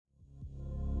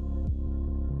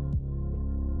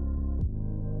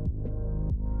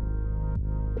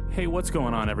Hey, what's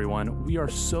going on, everyone? We are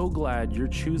so glad you're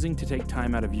choosing to take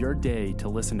time out of your day to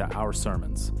listen to our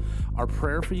sermons. Our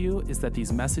prayer for you is that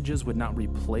these messages would not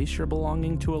replace your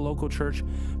belonging to a local church,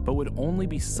 but would only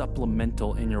be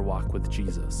supplemental in your walk with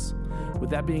Jesus. With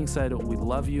that being said, we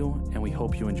love you and we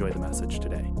hope you enjoy the message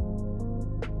today.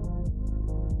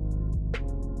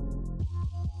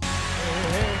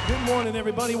 Good morning,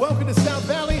 everybody. Welcome to South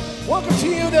Valley. Welcome to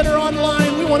you that are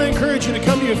online. We want to encourage you to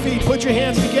come to your feet, put your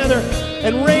hands together,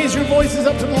 and raise your voices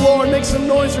up to the Lord. Make some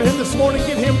noise for Him this morning.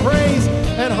 Give Him praise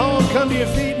at home. Come to your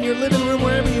feet in your living room,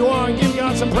 wherever you are, and give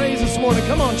God some praise this morning.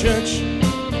 Come on, church.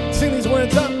 Sing these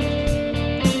words up.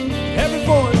 Every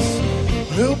voice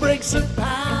who breaks the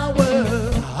power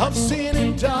of sin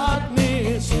and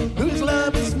darkness, whose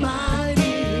love is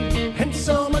mighty and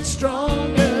so much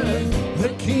stronger.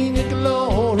 The King of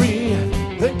glory,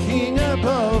 the King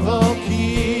above all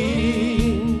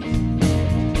kings.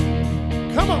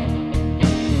 Come on.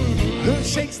 Who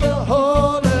shakes the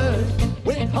whole earth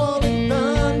with holy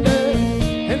thunder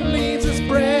and leaves us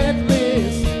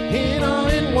breathless in awe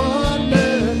and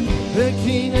wonder. The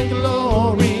King of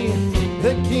glory,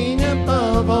 the King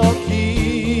above all kings.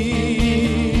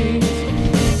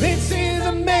 This is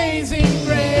amazing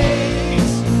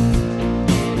grace.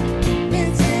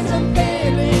 This is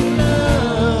unfailing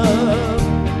love,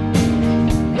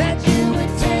 that you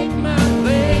would take my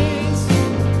place,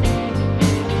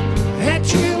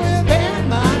 that you would bear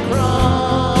my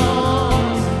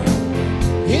cross.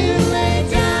 You lay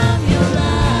down your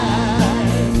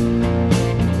life,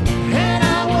 and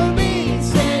I will be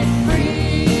set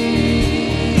free.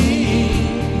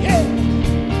 Yeah.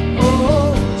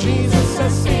 Oh, Jesus, I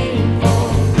sing for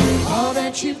all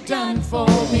that you've done for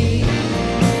me.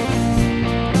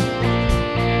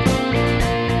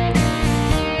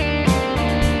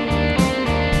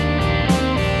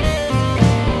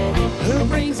 Who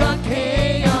brings our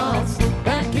chaos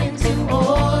back into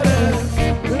order?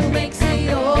 Who makes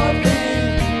the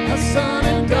orphan a son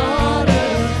and daughter?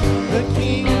 The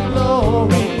King of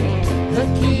glory, the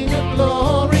King of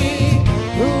glory,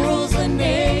 who rules the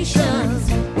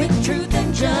nations with truth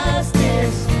and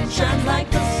justice, shines like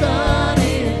the sun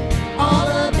in all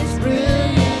of its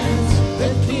brilliance.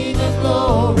 The King of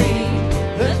glory,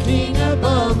 the King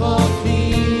above all kings.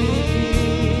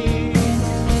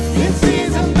 This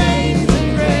is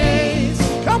amazing grace.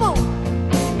 Come on.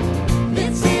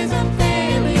 This is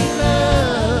unfailing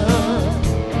love,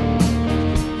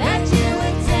 that you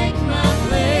would take my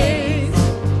place,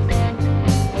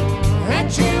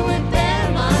 that you would bear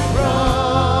my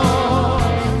cross.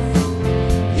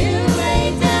 You lay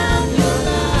down your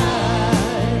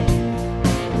life,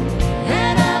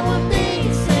 and I will be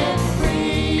set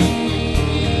free.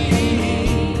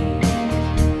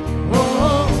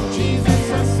 Oh, Jesus,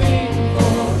 I sing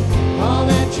for all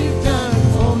that you've done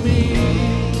for me.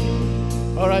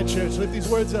 All right, church, lift these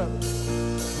words up.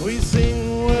 We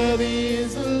sing, worthy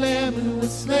is the Lamb who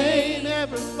was slain,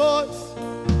 every voice.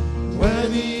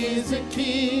 Worthy is the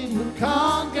King who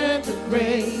conquered the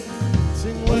grave.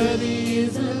 Sing, worthy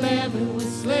is the Lamb who was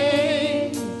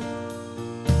slain.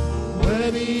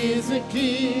 Worthy is the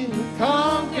King who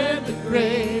conquered the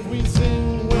grave. We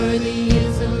sing, worthy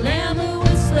is the Lamb who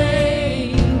was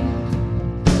slain.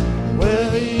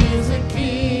 Worthy is the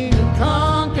King who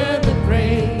conquered the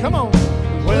grave. Come on.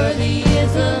 Worthy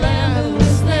is the Lamb who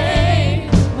was slain.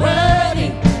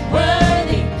 Worthy,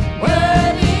 worthy,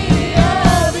 worthy.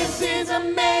 Oh, this is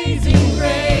amazing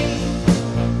grace.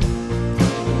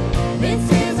 This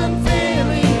is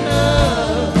unfailing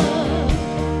love,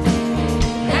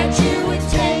 that you would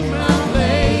take my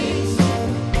place,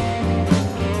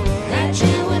 that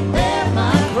you would bear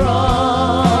my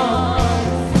cross.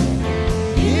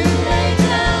 You lay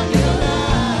down your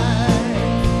life,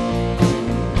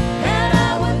 and I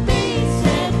would be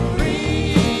set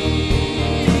free.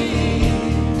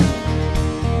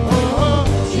 Oh,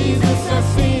 Jesus, I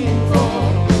sing for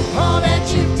all that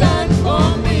you've done for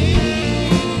me.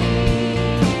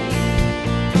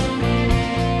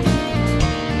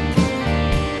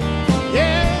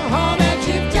 Yeah, all that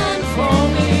you've done for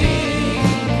me.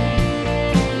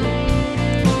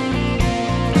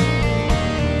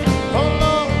 Oh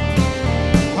Lord,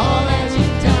 all that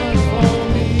you've done for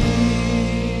me.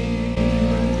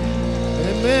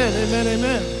 Amen, amen,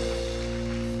 amen.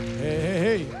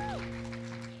 Hey.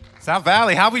 South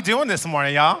Valley, how we doing this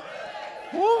morning, y'all?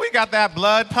 Woo, we got that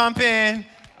blood pumping.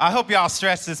 I hope y'all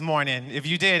stretched this morning. If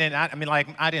you didn't, I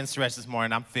didn't stretch this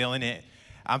morning. I'm feeling it,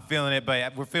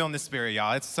 but we're feeling the Spirit,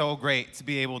 y'all. It's so great to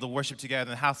be able to worship together in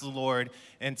the house of the Lord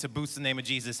and to boost the name of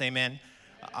Jesus, amen.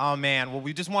 Oh, man. Well,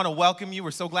 we just want to welcome you.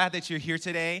 We're so glad that you're here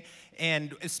today.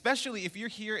 And especially if you're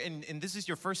here and this is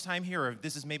your first time here, or if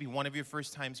this is maybe one of your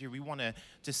first times here, we want to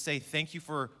just say thank you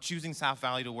for choosing South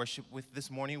Valley to worship with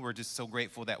this morning. We're just so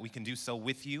grateful that we can do so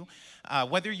with you.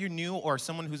 Whether you're new or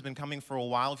someone who's been coming for a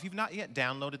while, if you've not yet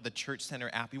downloaded the Church Center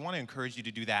app, we want to encourage you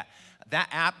to do that. That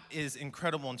app is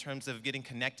incredible in terms of getting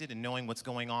connected and knowing what's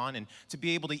going on, and to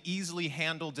be able to easily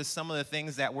handle just some of the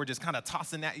things that we're just kind of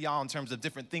tossing at y'all in terms of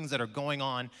different things that are going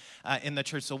on in the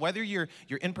church. So whether you're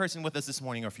in person with us this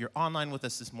morning or if you're online with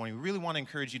us this morning, we really want to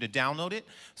encourage you to download it.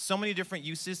 So many different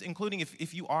uses, including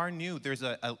if you are new, there's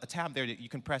a tab there that you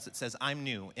can press that says I'm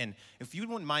new. And if you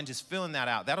wouldn't mind just filling that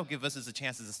out, that'll give us as a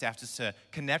chance as a staff just to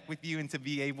connect with you and to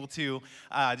be able to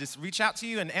just reach out to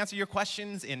you and answer your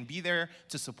questions and be there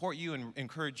to support you and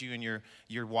encourage you in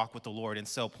your walk with the Lord. And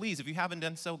so please, if you haven't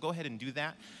done so, go ahead and do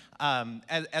that.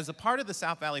 As a part of the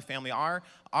South Valley family,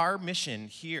 our mission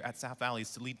here at South Valley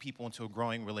is to lead people into a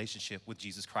growing relationship with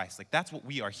Jesus Christ. Like, that's what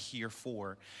we are here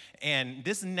for. And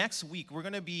this next week, we're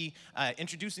going to be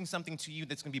introducing something to you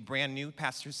that's going to be brand new.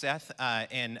 Pastor Seth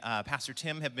and Pastor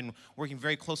Tim have been working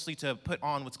very closely to put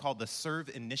on what's called the Serve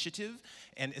Initiative.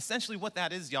 And essentially what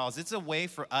that is, y'all, is it's a way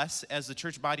for us as the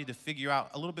church body to figure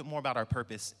out a little bit more about our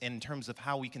purpose in terms of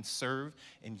how we can serve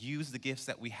and use the gifts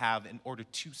that we have in order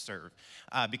to serve.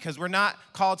 Because we're not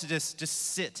called to just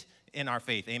sit in our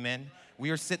faith, amen? We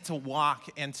are sent to walk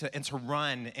and to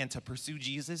run and to pursue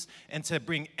Jesus and to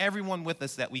bring everyone with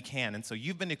us that we can. And so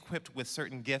you've been equipped with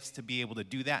certain gifts to be able to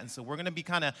do that. And so we're going to be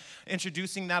kind of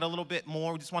introducing that a little bit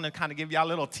more. We just want to kind of give y'all a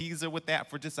little teaser with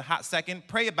that for just a hot second.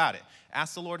 Pray about it.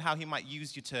 Ask the Lord how he might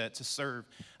use you to serve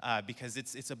because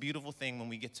it's a beautiful thing when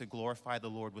we get to glorify the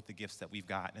Lord with the gifts that we've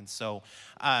got. And so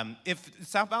if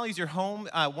South Valley is your home,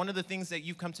 one of the things that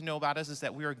you've come to know about us is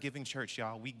that we are a giving church,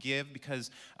 y'all. We give because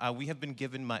we have been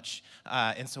given much.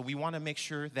 And so we want to make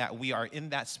sure that we are in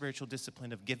that spiritual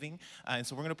discipline of giving. And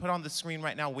so we're going to put on the screen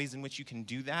right now ways in which you can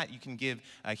do that. You can give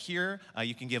here.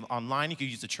 You can give online. You can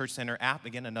use the Church Center app.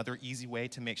 Again, another easy way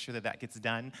to make sure that that gets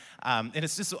done. And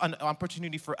it's just an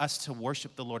opportunity for us to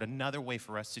worship the Lord, another way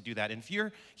for us to do that. And if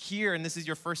you're here and this is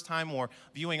your first time or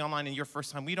viewing online and your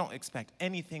first time, we don't expect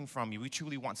anything from you. We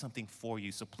truly want something for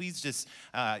you. So please just,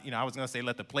 I was going to say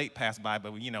let the plate pass by,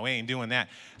 but we ain't doing that.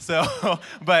 So,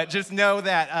 but just know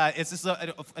that it's just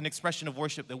an expression of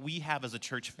worship that we have as a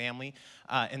church family.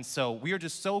 And so we are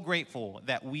just so grateful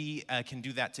that we can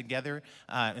do that together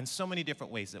in so many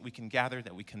different ways, that we can gather,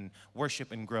 that we can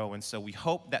worship and grow. And so we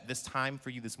hope that this time for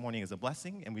you this morning is a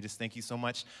blessing. And we just thank you so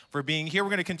much for being here. We're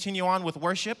going to continue on with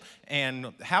worship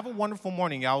and have a wonderful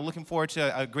morning, y'all. Looking forward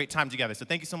to a great time together. So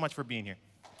thank you so much for being here.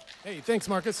 Hey, thanks,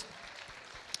 Marcus.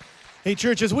 Hey,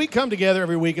 church, as we come together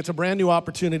every week, it's a brand new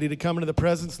opportunity to come into the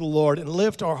presence of the Lord and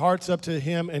lift our hearts up to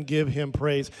him and give him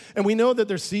praise. And we know that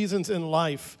there's seasons in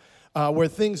life where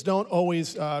things don't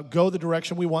always go the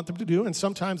direction we want them to do. And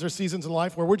sometimes there's seasons in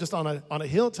life where we're just on a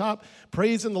hilltop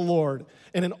praising the Lord.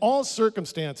 And in all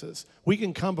circumstances, we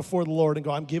can come before the Lord and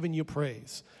go, I'm giving you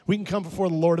praise. We can come before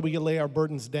the Lord and we can lay our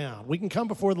burdens down. We can come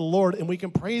before the Lord and we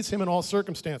can praise him in all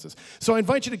circumstances. So I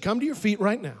invite you to come to your feet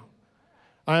right now.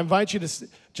 I invite you to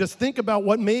just think about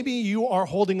what maybe you are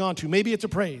holding on to. Maybe it's a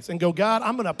praise. And go, God,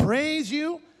 I'm going to praise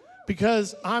you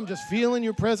because I'm just feeling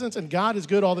your presence and God is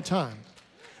good all the time.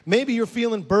 Maybe you're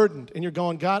feeling burdened and you're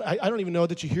going, God, I don't even know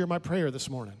that you hear my prayer this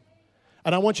morning.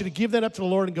 And I want you to give that up to the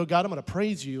Lord and go, God, I'm going to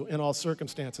praise you in all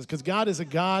circumstances. Because God is a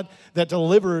God that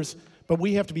delivers, but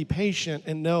we have to be patient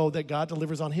and know that God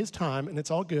delivers on his time. And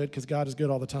it's all good because God is good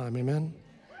all the time. Amen.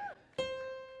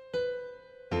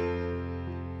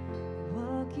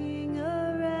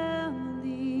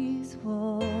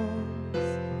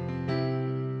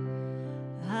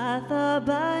 I thought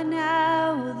by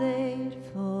now they'd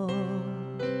fall,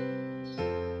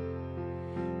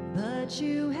 but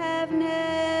you have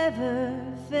never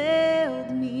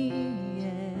failed me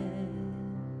yet.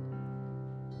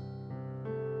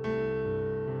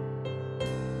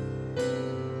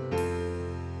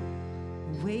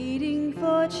 Waiting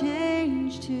for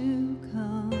change to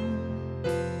come,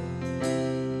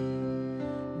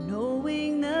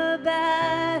 knowing the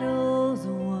battle's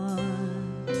won,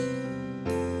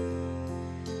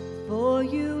 for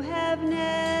you have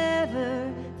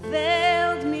never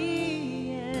failed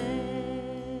me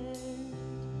yet.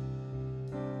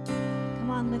 Come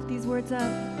on, lift these words up.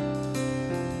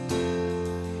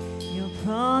 Your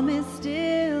promise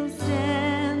still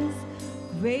stands.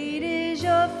 Great is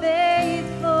your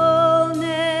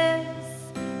faithfulness,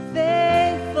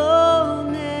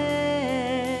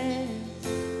 faithfulness.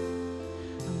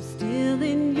 I'm still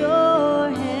in your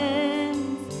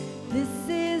hands. This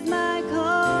is my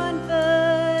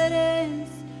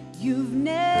confidence. You've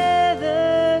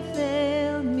never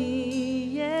failed me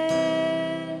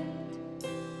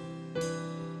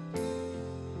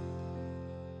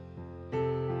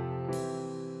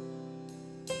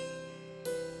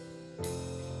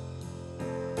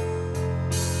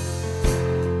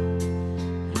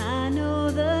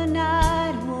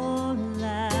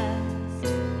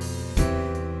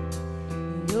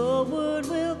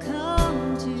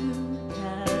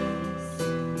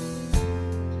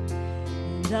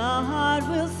our heart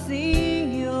will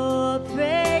sing your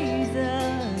praise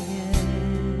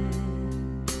again.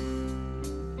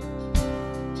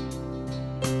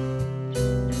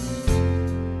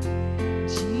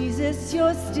 Jesus,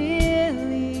 you're still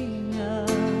enough.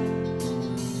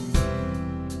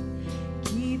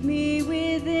 Keep me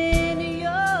within your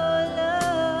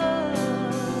love.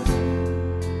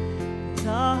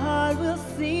 Our heart will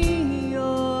sing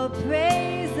your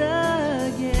praise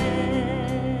again.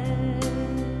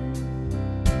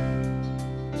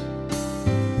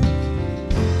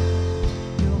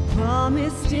 Your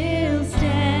promise still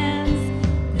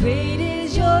stands. Great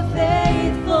is your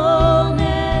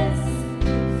faithfulness,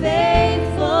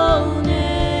 faithfulness.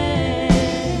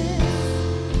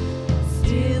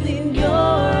 Still in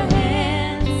your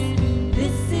hands,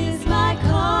 this is my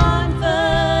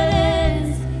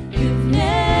confidence. You've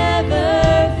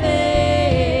never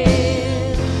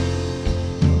failed.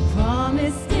 Your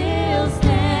promise still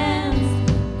stands.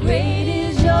 Great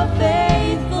is your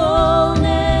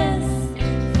faithfulness,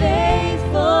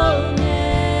 faithfulness.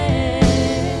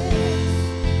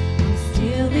 I'm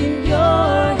still in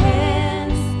your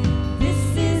hands.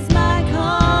 This is my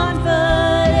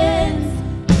confidence.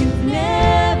 You've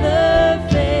never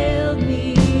failed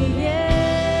me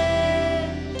yet.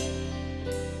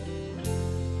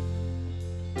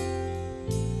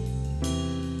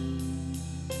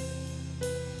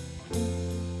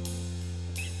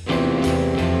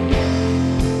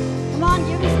 Come on,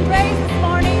 give me some praise this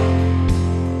morning.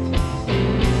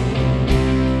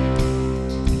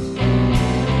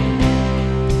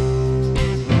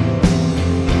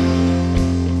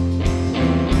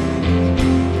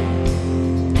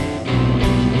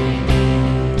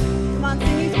 Come on,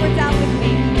 sing these words out with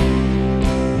me.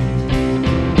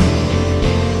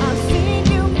 I've seen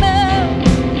you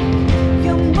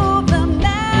move the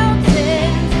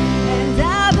mountains, and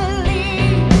I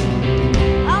believe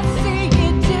I'll see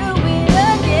you do it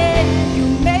again. You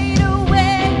made a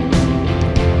way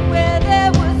where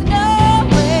there was no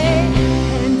way,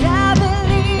 and I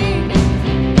believe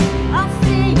I'll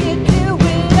see you do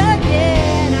it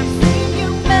again. I've seen you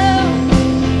move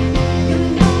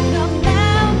the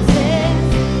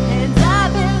mountains, and I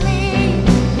believe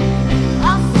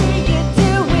I'll see you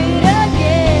do it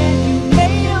again. You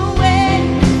made a way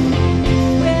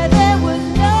where there was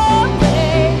no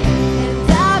way,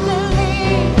 and I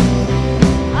believe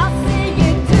I'll see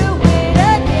you do it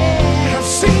again. I've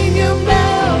seen you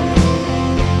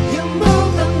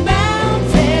move the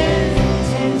mountains,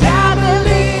 and I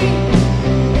believe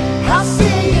I'll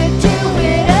see you do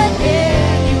it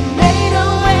again. You made a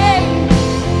way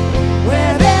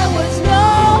where there was no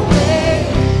way,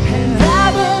 and I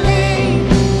believe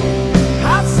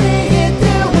I'll see you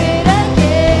do it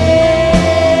again.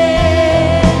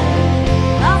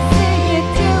 I'll see you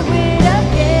do it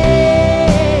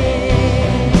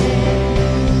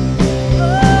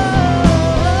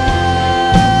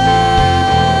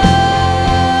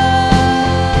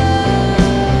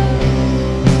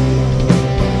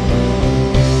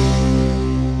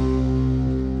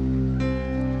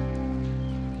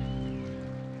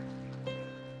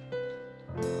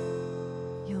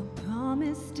Your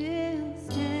promise still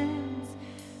stands.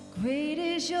 Great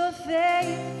is your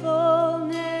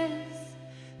faithfulness,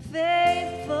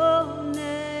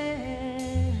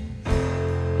 faithfulness.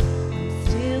 I'm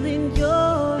still in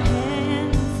your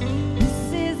hands.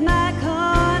 This is my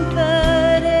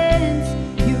confidence.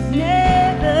 You've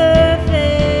never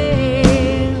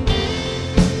failed.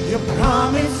 Your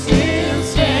promise still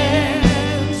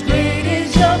stands. Great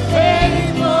is your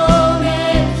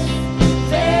faithfulness,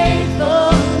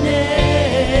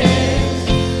 faithfulness.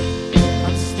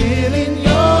 I'm still in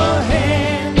your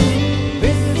hands.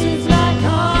 This is my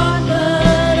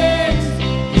confidence.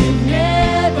 You've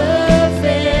never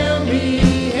failed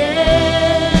me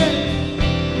yet.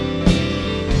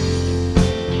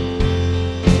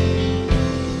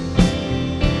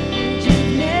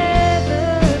 You've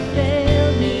never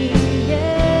failed me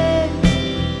yet,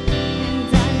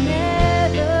 and I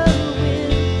never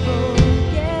will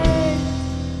forget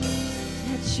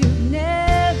that you've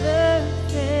never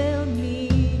failed me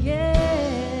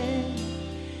yet,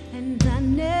 and I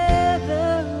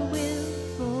never will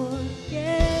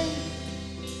forget.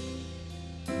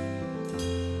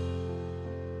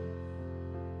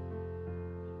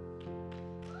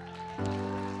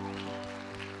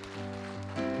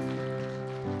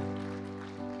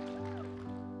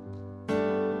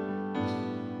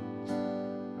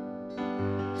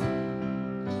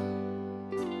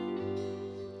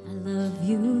 I love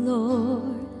you,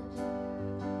 Lord.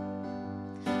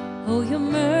 Oh, your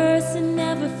mercy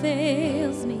never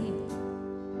fails me,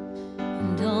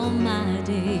 and all my my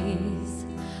days,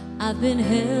 I've been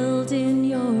held in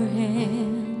your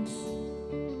hands.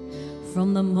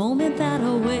 From the moment that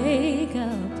I wake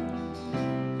up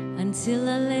until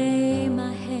I lay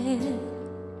my head,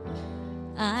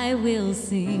 I will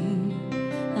sing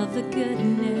of the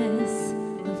goodness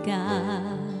of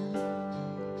God.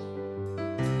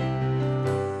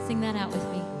 Sing that out with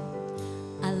me.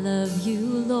 I love you,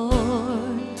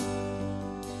 Lord.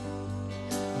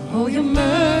 Oh, your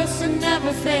mercy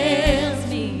never fails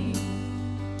me.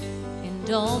 And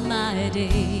all my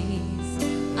days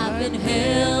I've been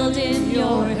held in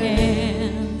your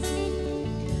hands.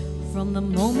 From the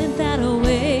moment that I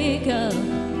wake up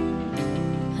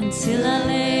until I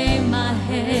lay my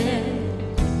head,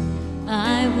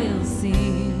 I will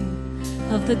sing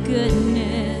of the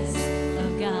goodness of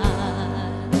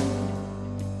God.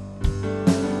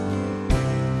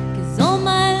 'Cause all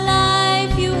my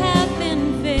life you have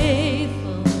been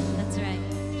faithful. That's right.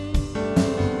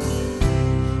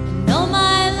 And all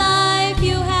my life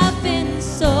you have been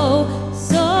so,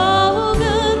 so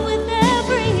good with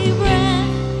every breath.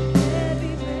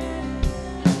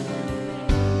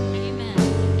 Amen.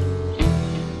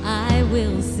 I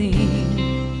will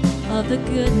sing of the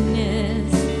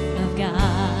goodness of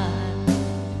God.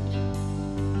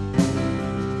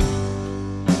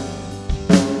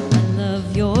 I love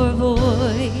your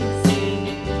voice.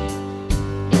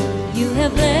 You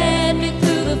have led me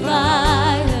through the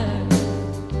fire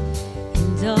in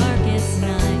darkest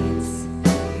nights.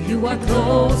 You are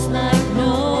close like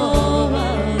no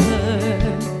other.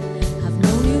 I've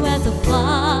known you as a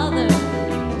father,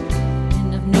 and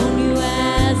I've known you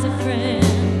as a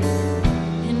friend.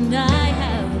 And I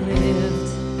have lived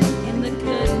in the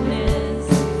goodness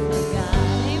of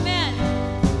God. Amen.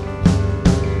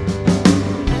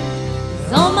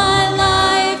 'Cause all my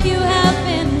life you have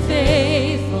been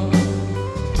faithful.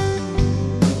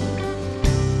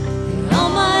 And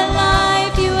all my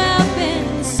life you have been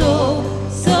so,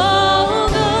 so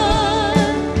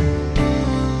good.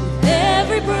 With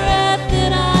every breath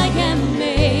that I am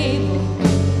able,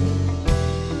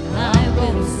 I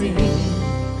will sing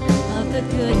of the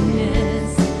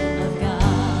goodness of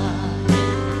God.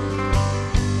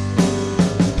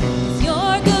 'Cause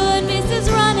your goodness is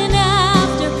running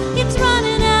after, it's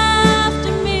running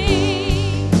after me.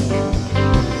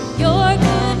 Your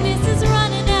goodness is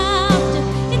running after,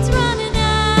 it's running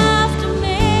after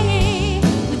me.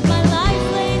 With my life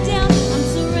laid down, I'm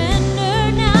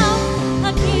surrendered now. I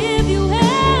give you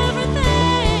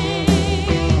everything.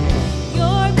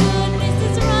 Your goodness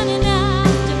is running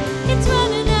after, it's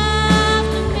running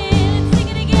after me. Let's sing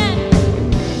it again.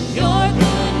 Your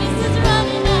goodness is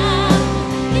running after,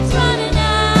 it's running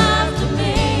after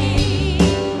me.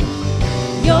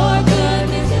 Your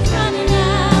goodness is running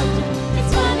after,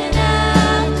 it's running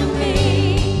after me.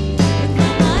 With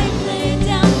my life laid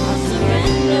down, I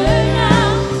surrender now.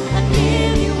 I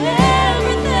give you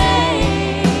everything.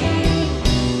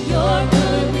 Your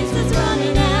goodness is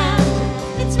running after,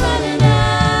 it's running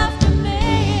after me.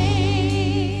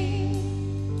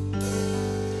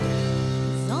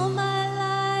 'Cause all my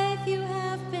life you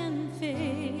have been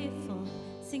faithful.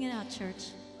 Sing it out, church.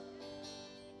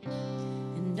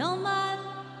 And all my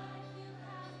life you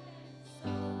have been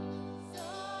so, so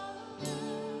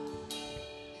good.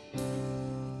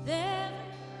 With every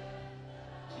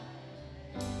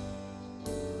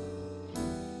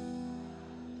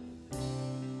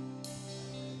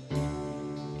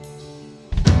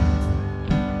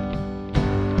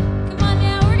Come on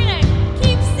now, we're gonna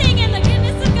keep singing the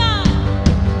goodness of God.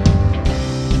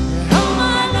 All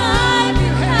my life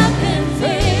you have been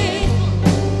faithful.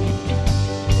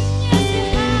 Yes, you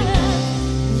have.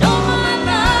 And all my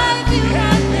life you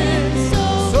have been so,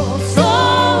 so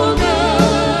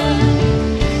good.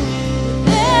 With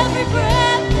every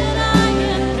breath that I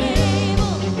am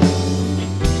able,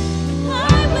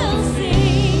 I will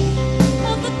sing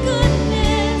of the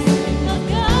goodness of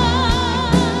God.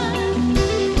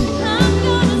 I'm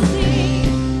gonna sing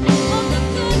of the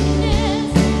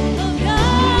goodness of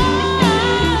God.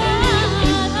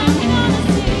 I'm gonna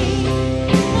sing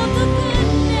of the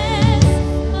goodness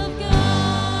of God.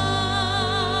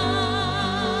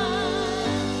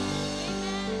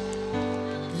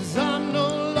 'Cause I'm no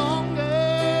longer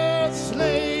a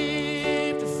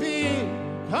slave to fear.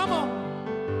 Come on.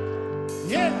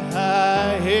 Yeah, I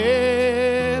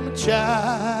am a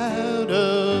child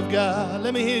of God.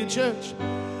 Let me hear you, church.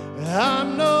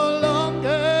 I'm no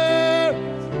longer.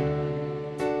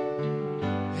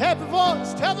 Happy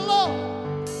voice, tell the Lord.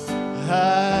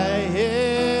 I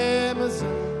am a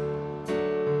son.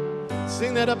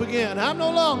 Sing that up again. I'm no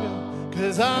longer,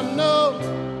 'cause I'm no.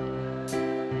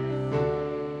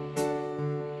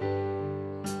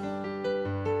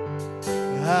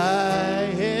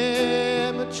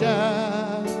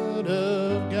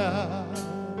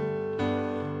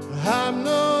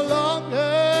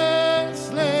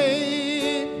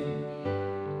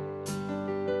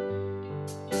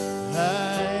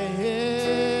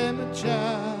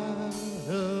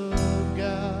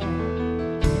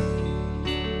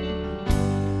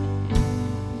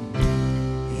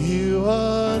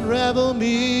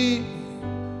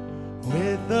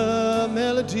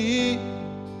 melody.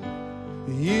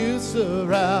 You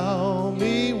surround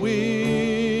me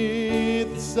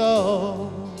with song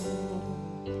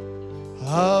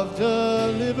of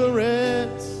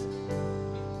deliverance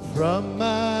from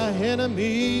my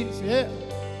enemies, yeah,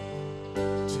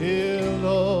 till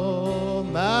all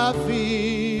my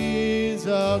fears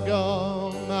are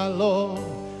gone, my Lord.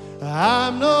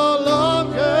 I'm no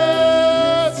longer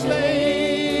a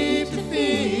slave to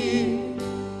fear.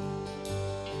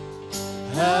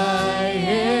 I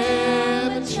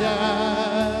am a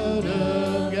child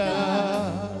of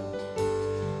God,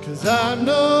 'cause I'm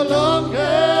no longer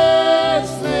a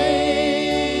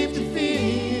slave to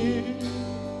fear.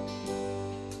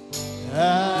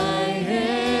 I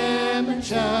am a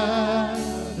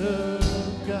child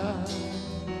of God.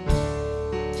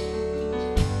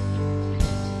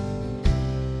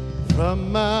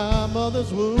 From my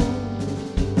mother's womb,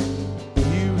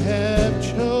 you have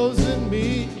chosen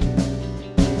me.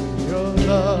 Your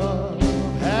love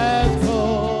has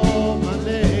called my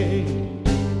name,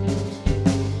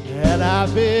 and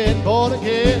I've been born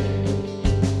again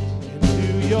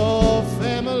into your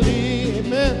family.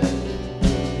 Amen.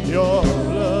 Your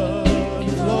blood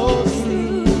flows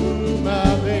through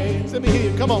my veins. Let me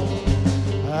hear you. Come on.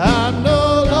 I'm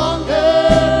no longer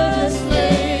a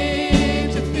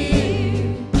slave to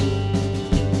fear.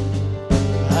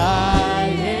 I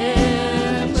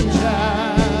am a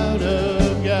child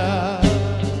of God.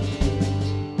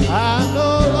 I'm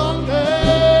no longer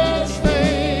a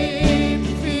slave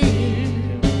to fear.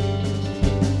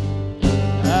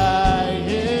 I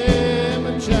am a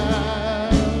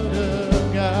child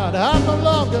of God. I'm no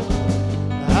longer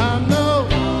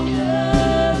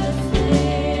a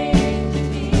slave to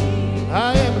fear. I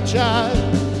am a child.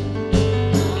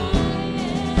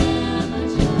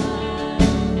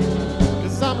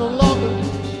 I'm no longer,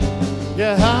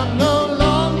 yeah, I'm no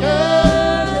longer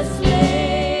a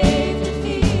slave to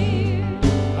fear.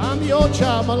 I'm your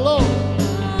child, my Lord.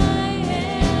 I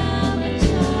am a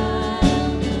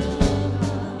child of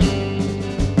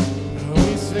God.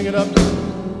 We sing it up.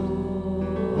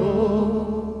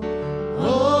 Oh,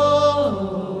 oh,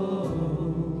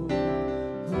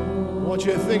 I want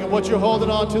you to think of what you're holding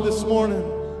on to this morning.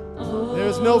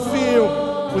 There's no fear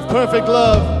with perfect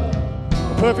love.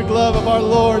 Perfect love of our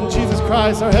Lord and Jesus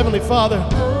Christ, our Heavenly Father.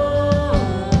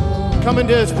 Come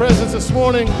into His presence this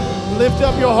morning. Lift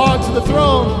up your heart to the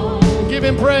throne and give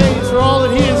Him praise for all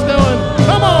that He is doing.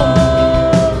 Come on.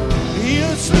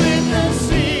 You split the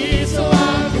sea so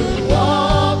I could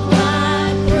walk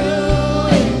right through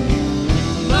it.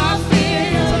 My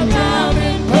fears are drowned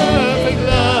in perfect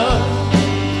love.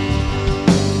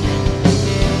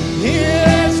 He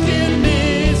rescued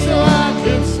me so I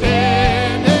could stand.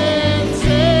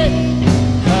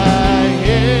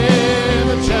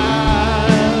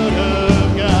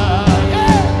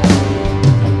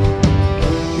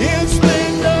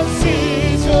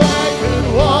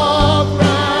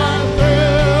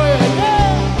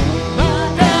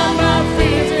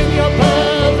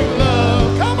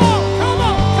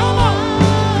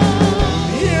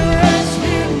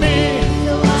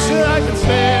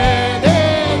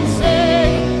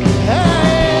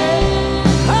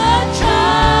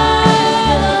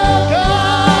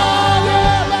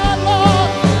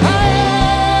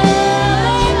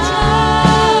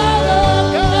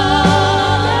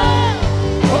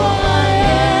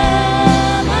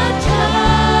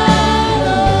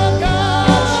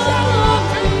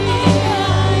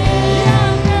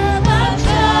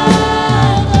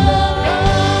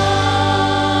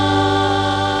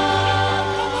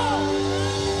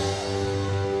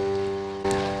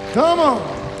 Come on.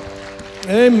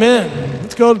 Amen.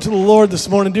 Let's go to the Lord this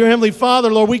morning. Dear Heavenly Father,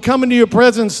 Lord, we come into your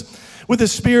presence with a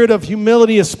spirit of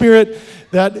humility, a spirit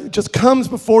that just comes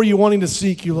before you wanting to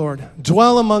seek you, Lord.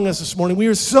 Dwell among us this morning. We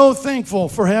are so thankful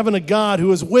for having a God who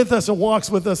is with us and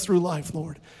walks with us through life,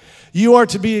 Lord. You are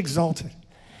to be exalted.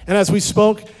 And as we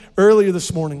spoke earlier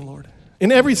this morning, Lord,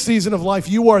 in every season of life,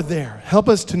 you are there. Help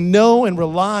us to know and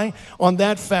rely on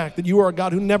that fact that you are a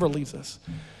God who never leaves us,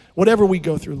 whatever we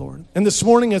go through, Lord. And this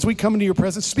morning, as we come into your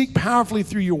presence, speak powerfully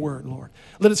through your word, Lord.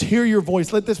 Let us hear your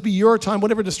voice. Let this be your time.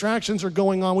 Whatever distractions are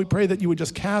going on, we pray that you would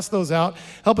just cast those out.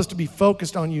 Help us to be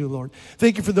focused on you, Lord.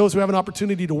 Thank you for those who have an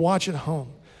opportunity to watch at home,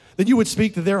 that you would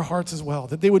speak to their hearts as well,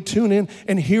 that they would tune in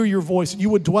and hear your voice, that you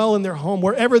would dwell in their home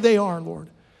wherever they are, Lord.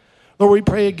 Lord, we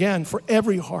pray again for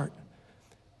every heart,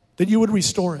 that you would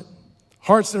restore it.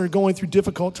 Hearts that are going through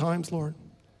difficult times, Lord.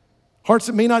 Hearts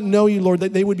that may not know you, Lord,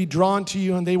 that they would be drawn to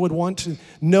you and they would want to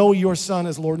know your Son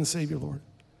as Lord and Savior, Lord.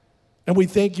 And we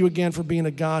thank you again for being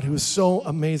a God who is so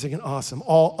amazing and awesome.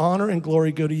 All honor and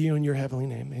glory go to you in your heavenly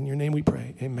name. In your name we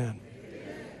pray. Amen.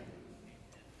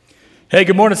 Hey,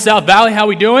 good morning, South Valley. How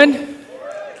we doing?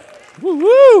 Woo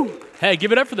woo! Hey,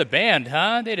 give it up for the band,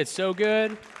 huh? They did so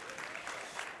good.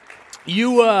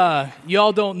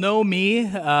 Y'all don't know me.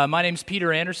 My name's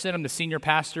Peter Anderson. I'm the senior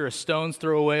pastor of Stones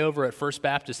Throw Away over at First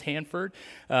Baptist Hanford,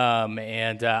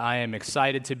 and I am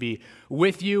excited to be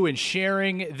with you and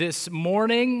sharing this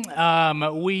morning. I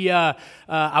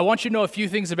want you to know a few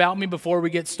things about me before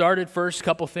we get started. First,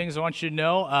 couple things I want you to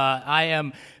know. I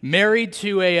am married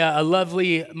to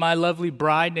my lovely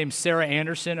bride named Sarah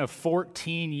Anderson of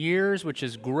 14 years, which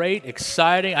is great,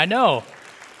 exciting. I know.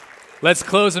 Let's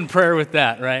close in prayer with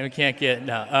that, right? We can't get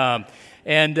no.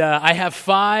 I have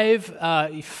five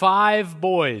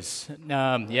boys.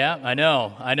 Yeah, I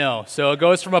know. So it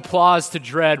goes from applause to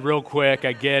dread real quick.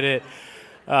 I get it.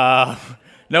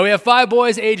 No, we have 5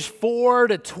 boys aged 4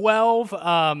 to 12.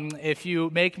 If you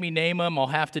make me name them, I'll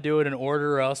have to do it in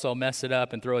order, or else I'll mess it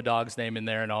up and throw a dog's name in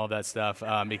there and all of that stuff,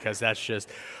 because that's just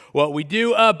what we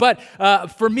do. But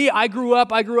for me, I grew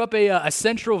up a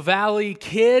Central Valley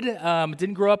kid.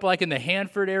 Didn't grow up like in the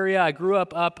Hanford area. I grew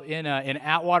up in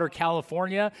Atwater,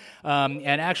 California.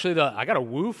 And actually, I got a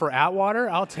woo for Atwater.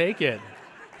 I'll take it.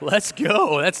 Let's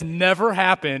go. That's never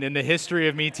happened in the history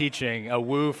of me teaching, a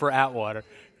woo for Atwater.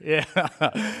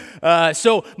 Yeah.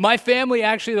 So my family,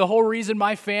 actually, the whole reason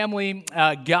my family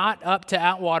got up to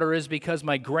Atwater is because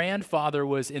my grandfather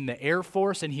was in the Air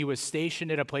Force, and he was stationed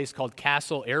at a place called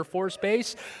Castle Air Force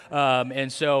Base.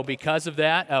 And so because of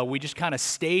that, we just kind of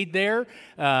stayed there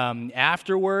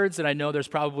afterwards. And I know there's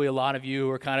probably a lot of you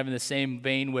who are kind of in the same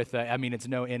vein with, it's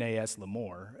no NAS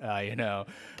Lemoore,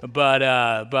 But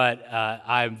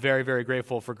I'm very, very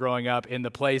grateful for growing up in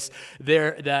the place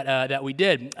there that we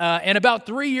did. And about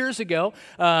 3 years ago,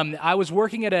 I was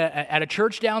working at a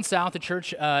church down south, a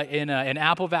church in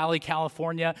Apple Valley,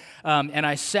 California, and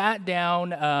I sat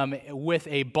down with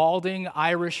a balding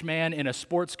Irish man in a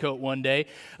sports coat one day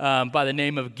by the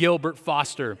name of Gilbert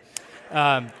Foster.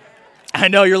 I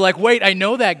know, you're like, wait, I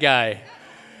know that guy.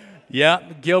 Yeah,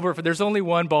 Gilbert. There's only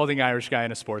one balding Irish guy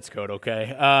in a sports coat,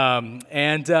 okay?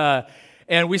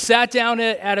 And we sat down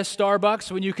at a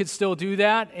Starbucks when you could still do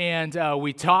that, and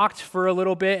we talked for a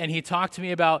little bit, and he talked to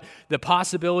me about the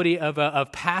possibility of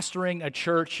pastoring a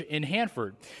church in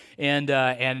Hanford.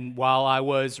 And while I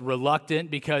was reluctant,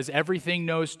 because everything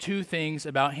knows 2 things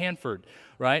about Hanford,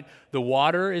 right? The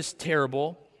water is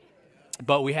terrible,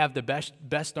 but we have the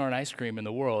best darn ice cream in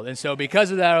the world. And so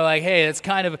because of that, we're like, hey, it's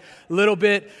kind of a little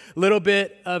bit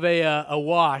of a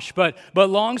wash. But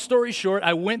long story short,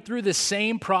 I went through the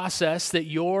same process that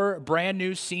your brand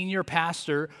new senior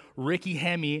pastor, Ricky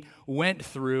Hemme, went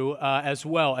through as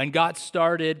well, and got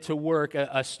started to work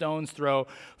a stone's throw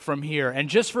from here. And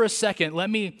just for a second,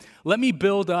 let me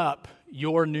build up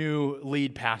your new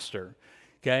lead pastor.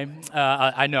 Okay?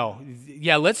 I know.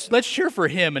 Yeah, let's cheer for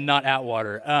him and not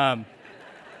Atwater.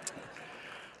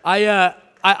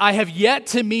 I have yet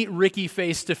to meet Ricky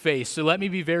face to face, so let me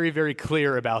be very, very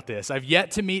clear about this. I've yet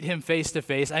to meet him face to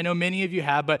face. I know many of you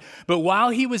have, but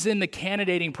while he was in the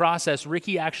candidating process,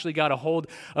 Ricky actually got a hold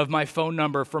of my phone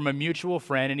number from a mutual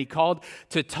friend, and he called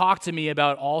to talk to me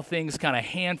about all things kind of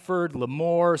Hanford,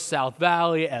 Lemoore, South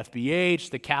Valley, FBH,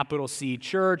 the Capital C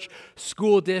Church,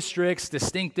 school districts,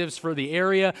 distinctives for the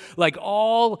area, like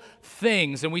all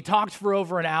things. And we talked for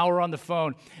over an hour on the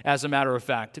phone, as a matter of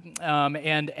fact.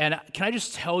 And can I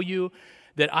just tell you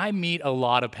that I meet a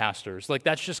lot of pastors. Like,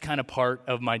 that's just kind of part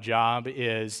of my job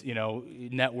is,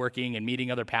 networking and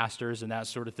meeting other pastors and that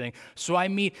sort of thing. So I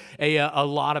meet a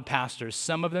lot of pastors.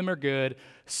 Some of them are good.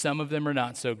 Some of them are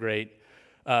not so great.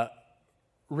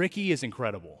 Ricky is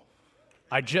incredible.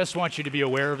 I just want you to be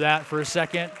aware of that for a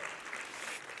second.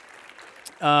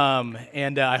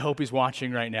 And I hope he's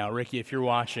watching right now. Ricky, if you're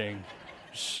watching,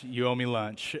 you owe me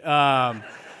lunch.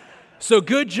 So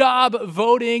good job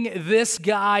voting this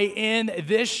guy in.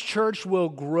 This church will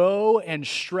grow and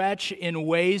stretch in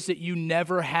ways that you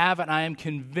never have, and I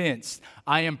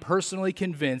am personally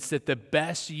convinced that the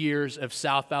best years of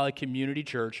South Valley Community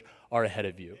Church are ahead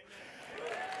of you.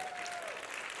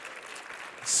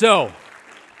 So,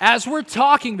 as we're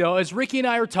talking, though, as Ricky and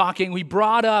I are talking, we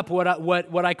brought up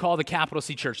what I call the Capital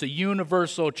C Church, the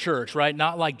universal church, right?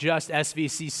 Not like just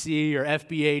SVCC or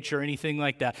FBH or anything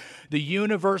like that. The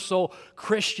universal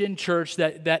Christian church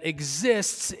that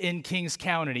exists in Kings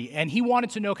County. And he wanted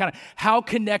to know kind of how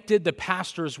connected the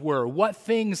pastors were, what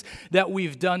things that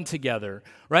we've done together,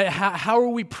 right? How are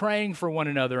we praying for one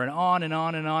another, and on and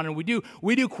on and on. And we do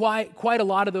quite a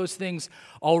lot of those things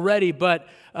already. But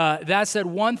that said,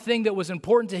 one thing that was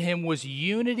important to him was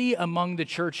unity among the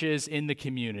churches in the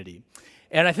community.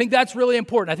 And I think that's really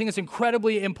important. I think it's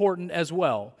incredibly important as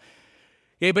well.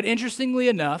 Okay, but interestingly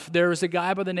enough, there is a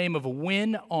guy by the name of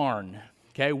Win Arn.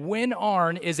 Okay, Win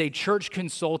Arn is a church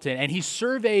consultant, and he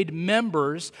surveyed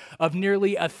members of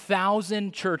nearly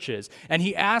 1,000 churches. And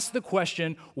he asked the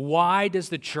question, why does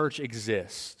the church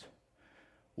exist?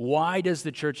 Why does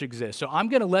the church exist? So I'm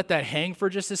going to let that hang for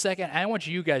just a second. I want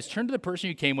you guys turn to the person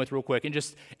you came with real quick and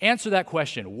just answer that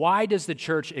question. Why does the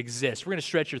church exist? We're going to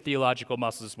stretch your theological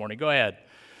muscles this morning. Go ahead.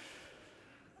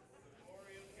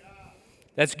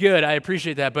 That's good. I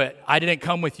appreciate that, but I didn't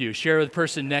come with you. Share with the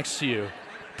person next to you.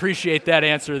 Appreciate that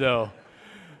answer, though.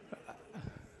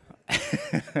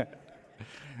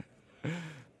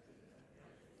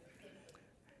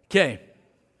 Okay.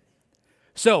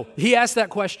 So he asked that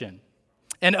question.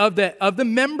 And of the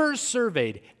members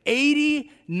surveyed,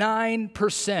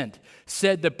 89%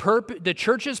 said the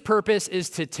church's purpose is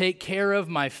to take care of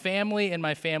my family and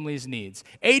my family's needs.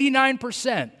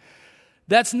 89%.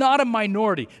 That's not a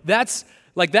minority. That's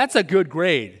a good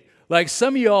grade. Like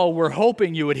some of y'all were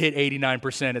hoping you would hit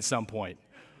 89% at some point,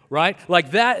 right?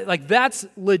 That's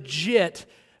legit.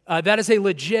 That is a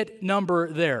legit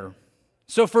number there.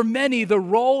 So for many, the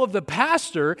role of the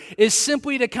pastor is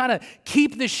simply to kind of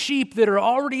keep the sheep that are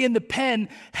already in the pen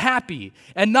happy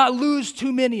and not lose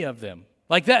too many of them.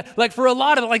 Like that, like for a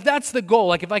lot of, like that's the goal.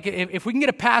 Like if we can get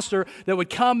a pastor that would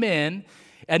come in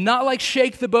and not like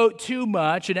shake the boat too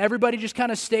much, and everybody just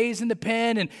kind of stays in the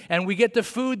pen, and we get the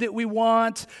food that we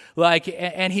want,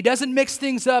 and he doesn't mix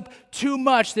things up too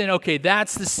much, then okay,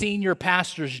 that's the senior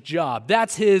pastor's job.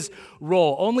 That's his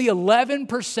role. Only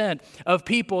 11% of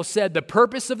people said the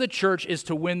purpose of the church is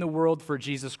to win the world for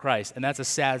Jesus Christ, and that's a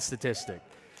sad statistic.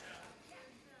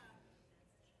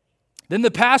 Then the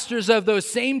pastors of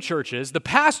those churches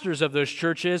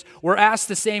were asked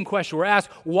the same question. Were asked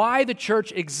why the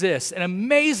church exists. And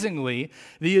amazingly,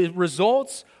 the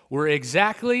results were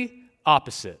exactly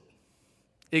opposite.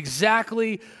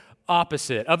 Exactly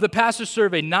opposite. Of the pastor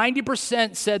survey,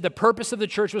 90% said the purpose of the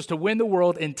church was to win the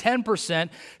world, and 10%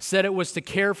 said it was to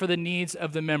care for the needs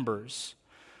of the members.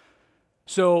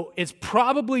 So it's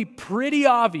probably pretty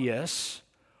obvious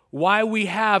why we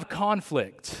have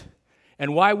conflict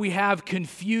and why we have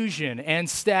confusion and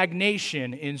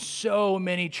stagnation in so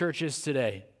many churches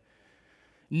today.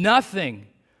 Nothing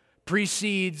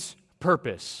precedes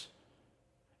purpose.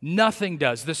 Nothing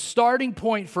does. The starting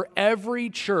point for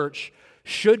every church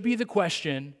should be the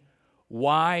question,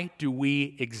 why do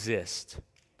we exist?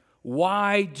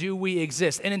 Why do we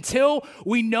exist? And until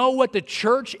we know what the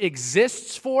church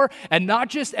exists for, and not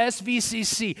just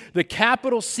SVCC, the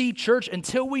capital C church,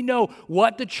 until we know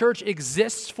what the church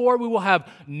exists for, we will have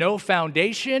no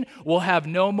foundation, we'll have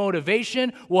no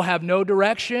motivation, we'll have no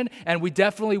direction, and we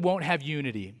definitely won't have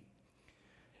unity.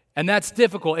 And that's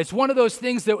difficult. It's one of those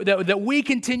things that we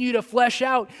continue to flesh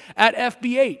out at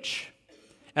FBH.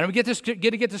 And I'm going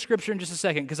to get to Scripture in just a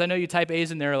second, because I know you type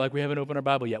A's in there like we haven't opened our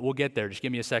Bible yet. We'll get there. Just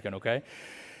give me a second, okay?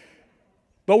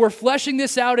 But we're fleshing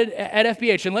this out at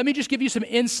FBH. And let me just give you some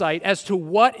insight as to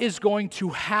what is going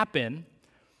to happen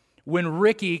when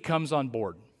Ricky comes on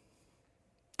board.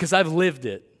 Because I've lived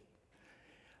it.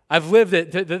 I've lived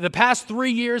it. The past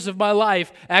 3 years of my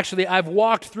life, actually, I've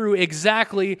walked through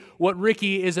exactly what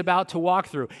Ricky is about to walk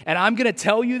through. And I'm going to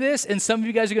tell you this, and some of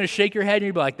you guys are going to shake your head and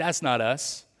you'll be like, that's not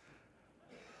us.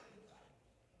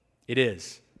 It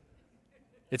is.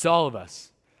 It's all of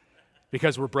us.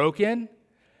 Because we're broken,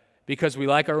 because we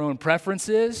like our own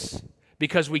preferences,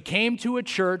 because we came to a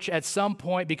church at some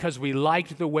point because we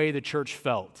liked the way the church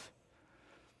felt.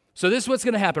 So this is what's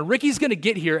going to happen. Ricky's going to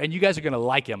get here, and you guys are going to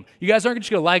like him. You guys aren't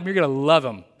just going to like him, you're going to love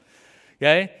him.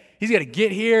 Okay? He's going to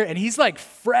get here, and he's like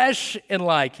fresh and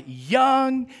like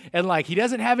young, and like he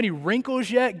doesn't have any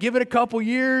wrinkles yet. Give it a couple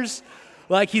years.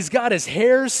 Like he's got his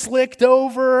hair slicked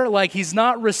over, like he's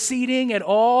not receding at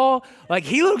all. Like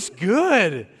he looks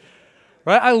good,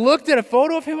 right? I looked at a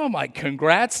photo of him, I'm like,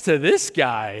 congrats to this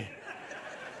guy.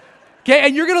 Okay,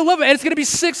 and you're gonna love it, and it's gonna be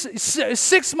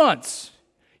six months.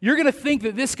 You're gonna think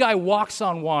that this guy walks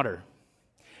on water.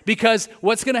 Because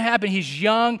what's gonna happen, he's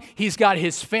young, he's got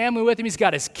his family with him, he's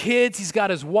got his kids, he's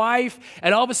got his wife,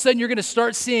 and all of a sudden you're gonna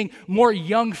start seeing more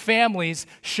young families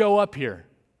show up here.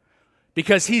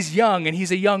 Because he's young and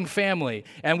he's a young family.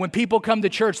 And when people come to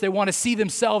church, they want to see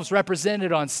themselves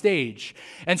represented on stage.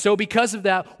 And so because of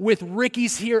that, with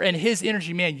Ricky's here and his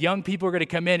energy, man, young people are going to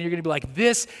come in and you're going to be like,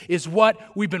 this is what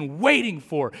we've been waiting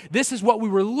for. This is what we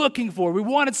were looking for. We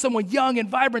wanted someone young and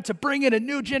vibrant to bring in a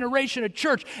new generation of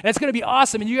church. And it's going to be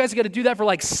awesome. And you guys are going to do that for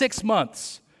like 6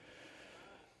 months.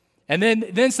 And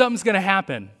then something's going to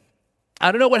happen.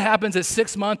 I don't know what happens at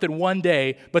 6 months and 1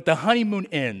 day, but the honeymoon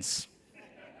ends.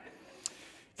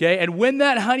 Okay, and when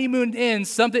that honeymoon ends,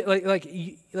 something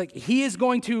he's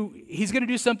going to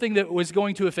do something that was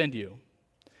going to offend you.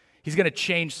 He's going to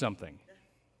change something.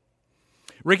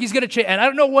 Ricky's going to change, and I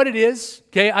don't know what it is.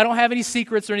 Okay, I don't have any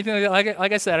secrets or anything like that.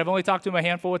 Like I said, I've only talked to him a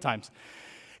handful of times.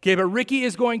 Okay, but Ricky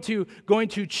is going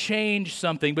to change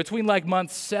something between like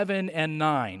months 7 and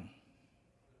 9.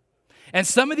 And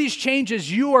some of these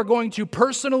changes you are going to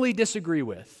personally disagree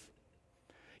with.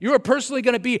 You are personally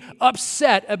going to be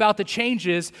upset about the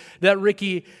changes that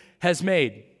Ricky has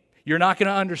made. You're not going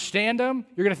to understand them.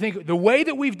 You're going to think the way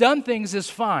that we've done things is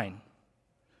fine.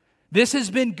 This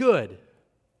has been good.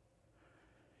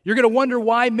 You're going to wonder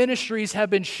why ministries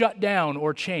have been shut down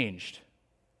or changed.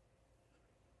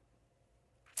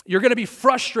 You're going to be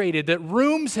frustrated that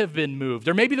rooms have been moved,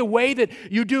 or maybe the way that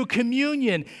you do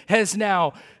communion has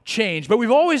now changed. But we've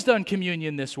always done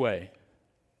communion this way.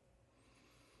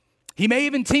 He may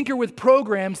even tinker with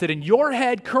programs that in your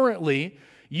head currently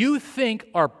you think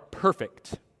are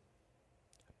perfect.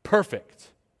 Perfect.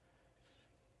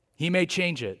 He may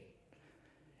change it.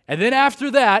 And then after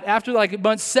that, after like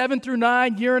months 7 through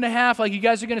 9, year and a half, like you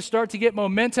guys are going to start to get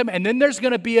momentum, and then there's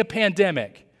going to be a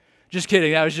pandemic. Just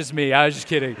kidding. That was just me. I was just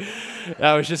kidding.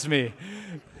 That was just me.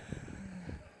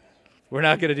 We're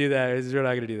not going to do that. We're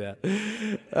not going to do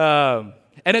that.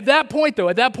 And at that point,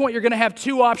 you're going to have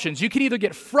two options. You can either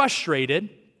get frustrated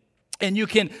and you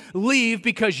can leave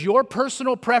because your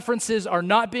personal preferences are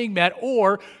not being met,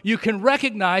 or you can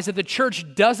recognize that the church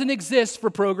doesn't exist for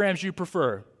programs you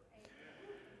prefer.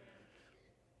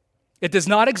 It does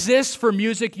not exist for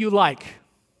music you like.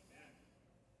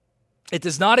 It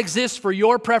does not exist for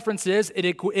your preferences. It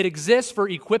exists for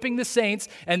equipping the saints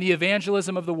and the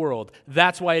evangelism of the world.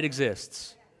 That's why it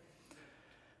exists.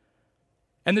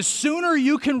 And the sooner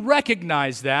you can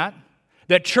recognize that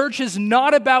church is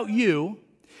not about you,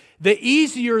 the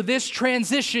easier this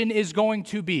transition is going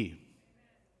to be.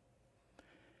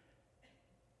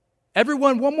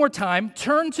 Everyone, one more time,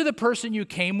 turn to the person you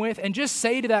came with and just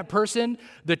say to that person,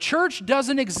 the church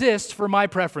doesn't exist for my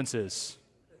preferences.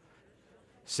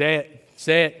 Say it,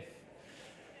 say it,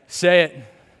 say it.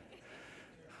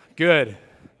 Good.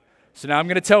 So now I'm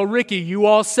going to tell Ricky, you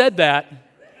all said that.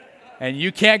 And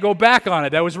you can't go back on it.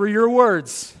 Those were your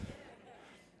words.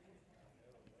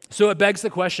 So it begs the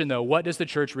question, though, what does the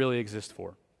church really exist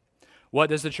for?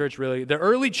 What does the church really? The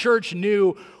early church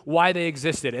knew why they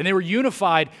existed, and they were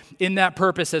unified in that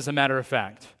purpose, as a matter of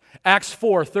fact. Acts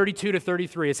 4, 32 to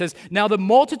 33, it says, now the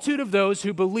multitude of those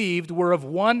who believed were of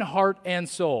one heart and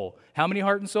soul. How many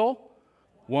heart and soul?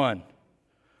 One.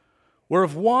 Were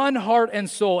of one heart and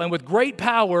soul, and with great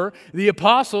power the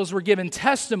apostles were given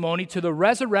testimony to the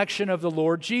resurrection of the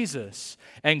Lord Jesus,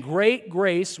 and great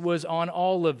grace was on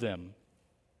all of them.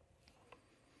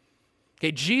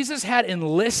 Okay, Jesus had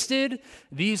enlisted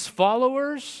these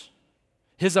followers,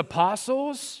 his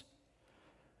apostles,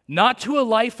 not to a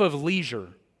life of leisure,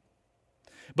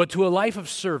 but to a life of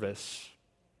service.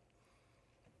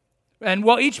 And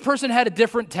while each person had a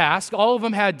different task, all of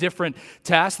them had different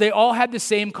tasks, they all had the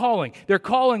same calling. Their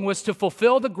calling was to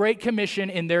fulfill the Great Commission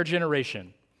in their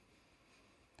generation.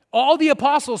 All the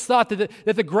apostles thought that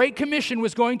the Great Commission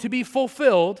was going to be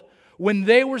fulfilled when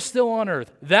they were still on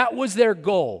earth. That was their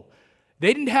goal.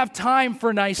 They didn't have time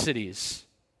for niceties.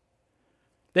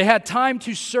 They had time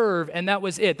to serve, and that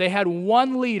was it. They had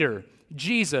one leader,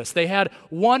 Jesus. They had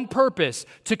one purpose,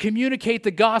 to communicate the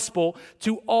gospel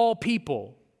to all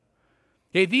people.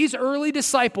 Okay, these early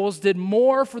disciples did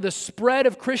more for the spread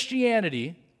of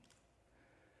Christianity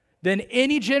than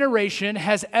any generation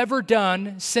has ever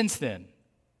done since then.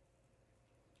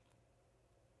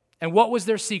 And what was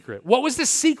their secret? What was the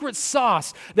secret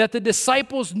sauce that the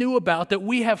disciples knew about that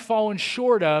we have fallen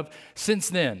short of since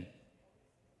then?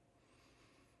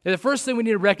 And the first thing we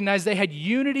need to recognize, they had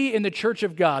unity in the church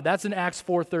of God. That's in Acts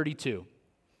 4:32.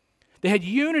 They had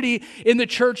unity in the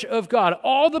church of God.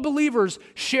 All the believers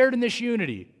shared in this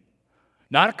unity.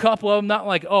 Not a couple of them, not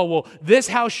like, oh, well, this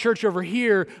house church over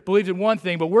here believed in one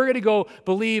thing, but we're going to go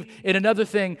believe in another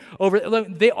thing over.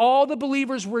 All the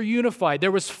believers were unified.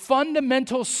 There was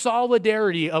fundamental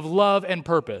solidarity of love and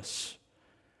purpose.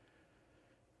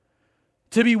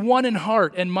 To be one in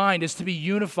heart and mind is to be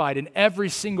unified in every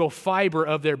single fiber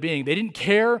of their being. They didn't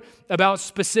care about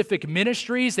specific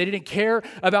ministries. They didn't care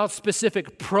about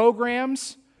specific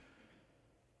programs.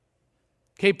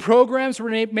 Okay, programs were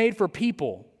made for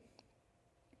people.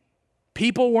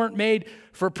 People weren't made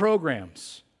for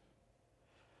programs.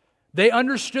 They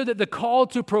understood that the call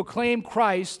to proclaim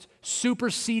Christ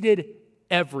superseded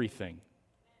everything.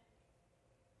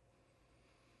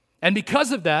 And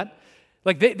because of that,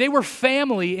 they were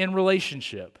family in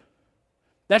relationship.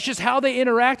 That's just how they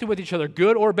interacted with each other,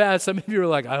 good or bad. Some of you are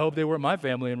like, I hope they weren't my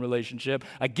family in relationship.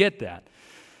 I get that.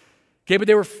 Okay, but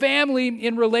they were family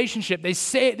in relationship. They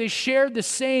shared the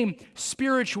same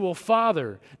spiritual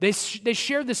father. They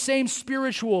shared the same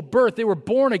spiritual birth. They were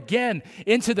born again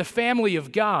into the family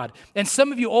of God. And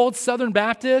some of you old Southern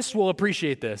Baptists will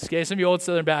appreciate this. Okay, some of you old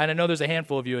Southern Baptists, and I know there's a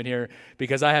handful of you in here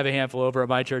because I have a handful over at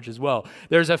my church as well.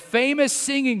 There's a famous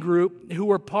singing group who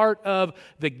were part of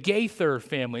the Gaither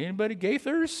family. Anybody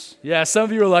Gaithers? Yeah, some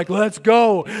of you are like, let's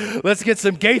go. Let's get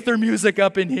some Gaither music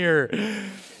up in here.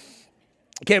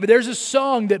 Okay, but there's a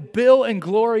song that Bill and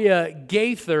Gloria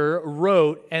Gaither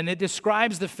wrote, and it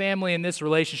describes the family in this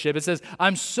relationship. It says,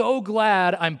 I'm so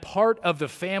glad I'm part of the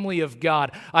family of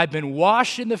God. I've been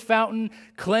washed in the fountain,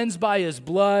 cleansed by his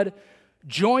blood,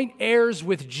 joint heirs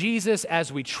with Jesus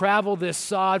as we travel this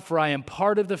sod, for I am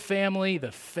part of the family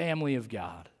of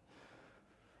God.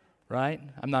 Right?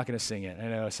 I'm not going to sing it. I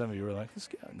know some of you were like,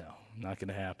 no, not going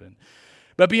to happen.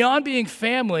 But beyond being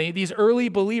family, these early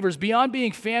believers, beyond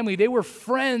being family, they were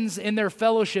friends in their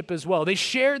fellowship as well. They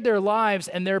shared their lives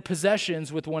and their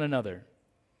possessions with one another.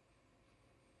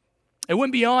 It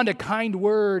went beyond a kind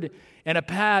word and a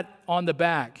pat on the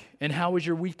back. And how was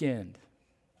your weekend?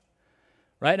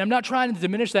 Right? And I'm not trying to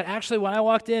diminish that. Actually, when I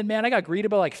walked in, man, I got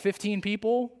greeted by like 15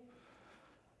 people.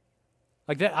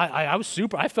 Like that,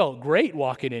 I felt great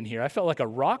walking in here. I felt like a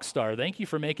rock star. Thank you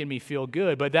for making me feel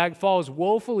good. But that falls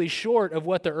woefully short of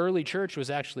what the early church was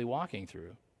actually walking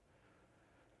through.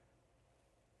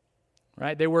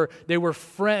 Right? They were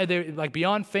like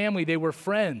beyond family, they were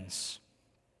friends.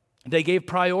 They gave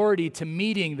priority to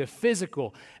meeting the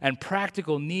physical and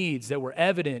practical needs that were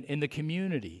evident in the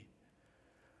community.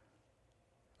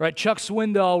 Right? Chuck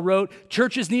Swindoll wrote,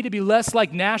 churches need to be less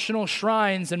like national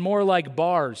shrines and more like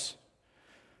bars.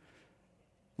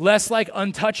 Less like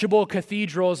untouchable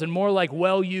cathedrals and more like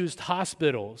well-used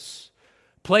hospitals.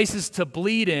 Places to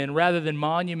bleed in rather than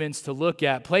monuments to look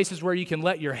at. Places where you can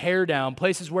let your hair down.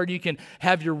 Places where you can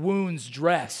have your wounds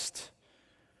dressed.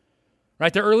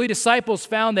 Right? The early disciples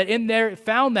found that in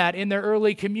their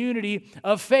early community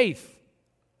of faith.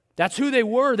 That's who they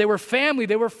were. They were family.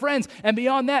 They were friends. And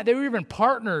beyond that, they were even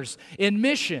partners in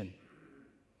mission.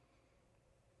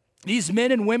 These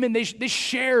men and women, they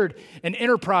shared an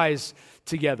enterprise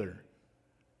together.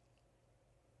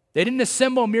 They didn't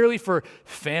assemble merely for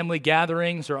family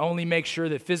gatherings or only make sure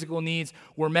that physical needs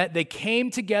were met. They came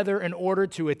together in order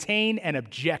to attain an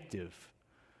objective.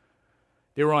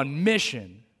 They were on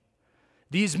mission.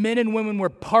 These men and women were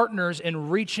partners in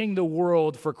reaching the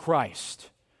world for Christ.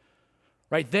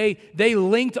 Right? They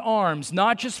linked arms,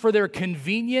 not just for their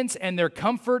convenience and their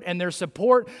comfort and their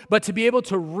support, but to be able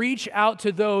to reach out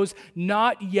to those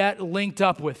not yet linked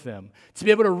up with them. To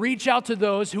be able to reach out to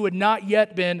those who had not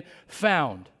yet been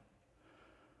found.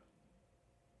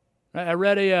 I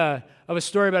read of a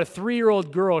story about a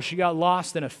 3-year-old girl. She got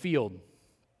lost in a field.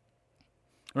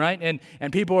 Right?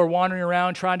 And people were wandering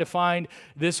around trying to find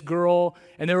this girl,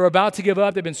 and they were about to give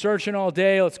up. They've been searching all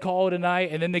day. Let's call it a night.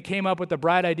 And then they came up with the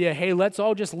bright idea, hey, let's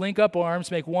all just link up arms,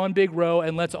 make one big row,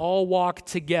 and let's all walk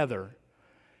together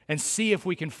and see if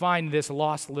we can find this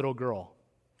lost little girl.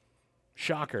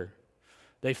 Shocker.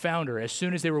 They found her as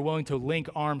soon as they were willing to link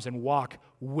arms and walk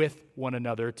with one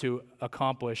another to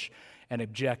accomplish an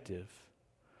objective.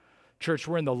 Church,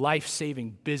 we're in the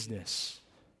life-saving business.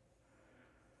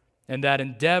 And that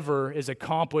endeavor is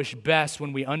accomplished best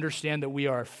when we understand that we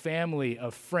are a family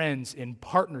of friends in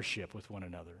partnership with one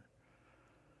another.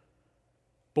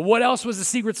 But what else was the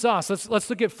secret sauce? Let's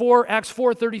look at Acts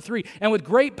 4:33. And with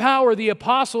great power the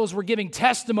apostles were giving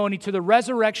testimony to the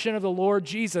resurrection of the Lord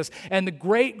Jesus, and the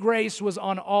great grace was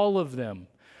on all of them.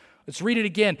 Let's read it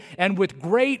again. And with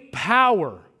great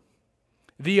power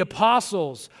the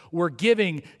apostles were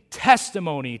giving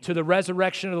testimony to the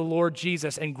resurrection of the Lord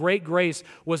Jesus, and great grace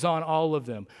was on all of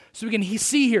them. So we can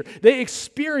see here, they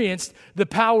experienced the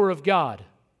power of God.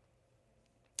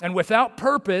 And without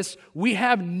purpose, we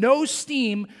have no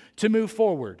steam to move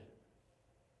forward.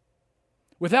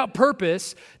 Without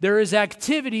purpose, there is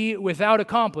activity without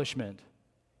accomplishment.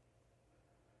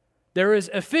 There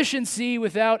is efficiency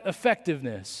without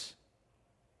effectiveness.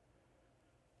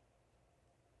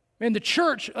 And the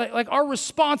church, like our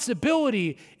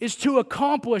responsibility is to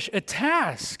accomplish a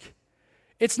task.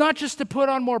 It's not just to put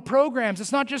on more programs.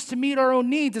 It's not just to meet our own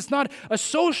needs. It's not a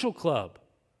social club.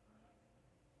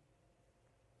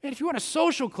 And if you want a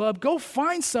social club, go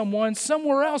find someone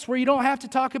somewhere else where you don't have to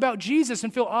talk about Jesus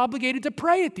and feel obligated to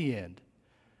pray at the end.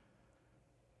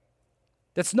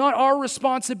 That's not our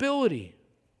responsibility.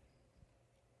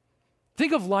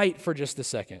 Think of light for just a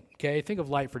second, okay? Think of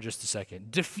light for just a second.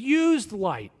 Diffused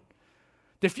light.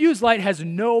 Diffused light has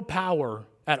no power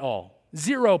at all,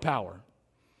 zero power,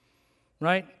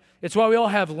 right? It's why we all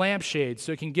have lampshades,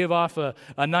 so it can give off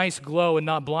a nice glow and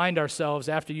not blind ourselves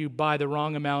after you buy the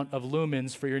wrong amount of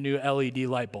lumens for your new LED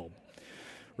light bulb,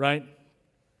 right?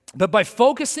 But by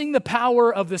focusing the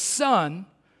power of the sun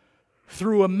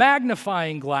through a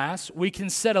magnifying glass, we can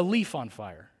set a leaf on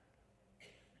fire.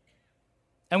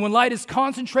 And when light is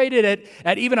concentrated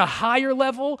at even a higher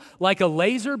level, like a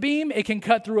laser beam, it can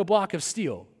cut through a block of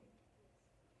steel.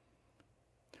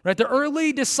 Right? The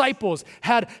early disciples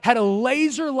had a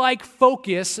laser-like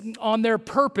focus on their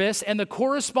purpose, and the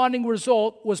corresponding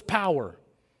result was power.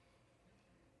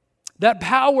 That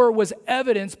power was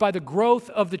evidenced by the growth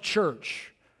of the church.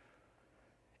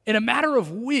 In a matter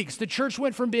of weeks, the church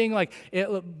went from being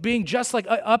just like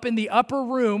up in the upper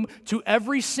room to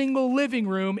every single living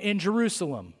room in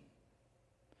Jerusalem.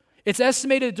 It's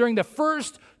estimated during the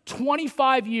first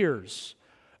 25 years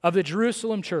of the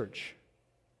Jerusalem church,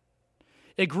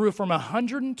 it grew from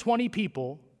 120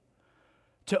 people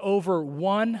to over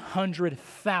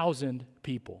 100,000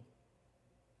 people.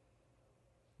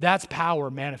 That's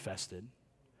power manifested.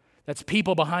 That's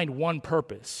people behind one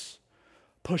purpose,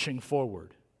 pushing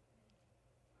forward.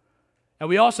 And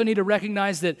we also need to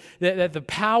recognize that the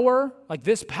power, like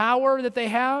this power that they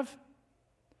have,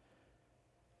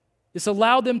 it's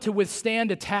allowed them to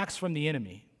withstand attacks from the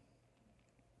enemy.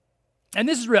 And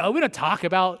this is real. We don't talk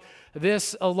about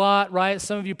this a lot, right?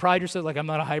 Some of you pride yourself, like, I'm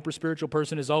not a hyper-spiritual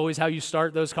person is always how you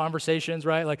start those conversations,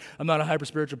 right? Like, I'm not a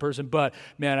hyper-spiritual person, but,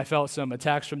 man, I felt some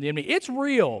attacks from the enemy. It's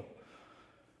real.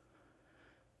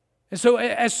 And so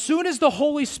as soon as the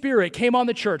Holy Spirit came on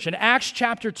the church, in Acts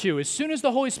chapter 2, as soon as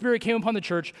the Holy Spirit came upon the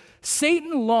church,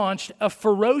 Satan launched a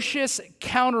ferocious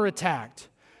counterattack.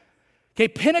 Okay,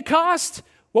 Pentecost,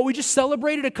 what we just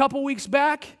celebrated a couple weeks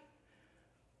back,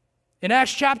 in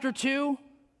Acts chapter 2,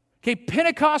 okay,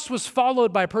 Pentecost was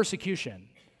followed by persecution.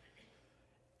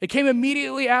 It came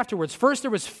immediately afterwards. First,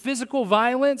 there was physical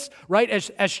violence, right,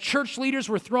 as church leaders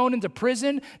were thrown into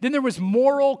prison. Then there was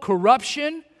moral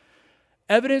corruption,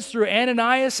 evidence through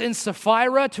Ananias and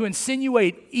Sapphira to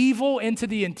insinuate evil into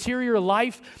the interior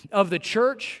life of the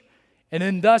church, and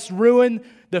then thus ruin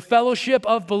the fellowship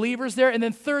of believers there. And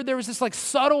then third, there was this like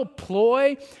subtle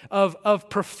ploy of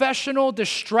professional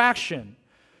distraction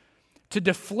to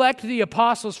deflect the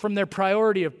apostles from their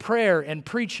priority of prayer and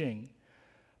preaching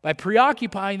by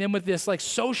preoccupying them with this like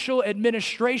social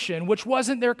administration, which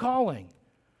wasn't their calling.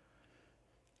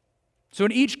 So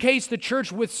in each case, the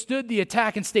church withstood the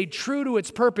attack and stayed true to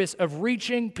its purpose of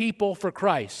reaching people for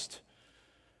Christ.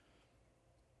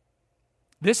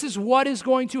 This is what is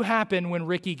going to happen when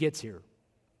Ricky gets here.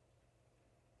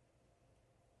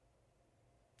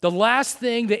 The last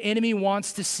thing the enemy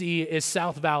wants to see is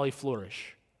South Valley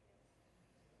flourish.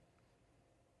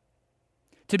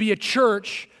 To be a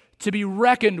church to be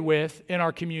reckoned with in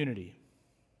our community.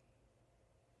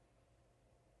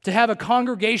 To have a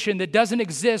congregation that doesn't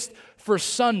exist for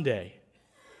Sunday,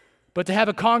 but to have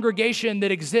a congregation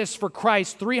that exists for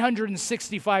Christ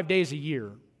 365 days a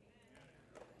year.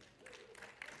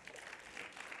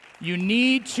 You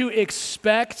need to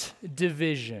expect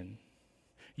division.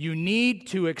 You need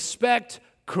to expect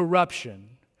corruption.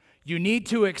 You need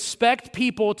to expect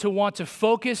people to want to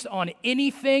focus on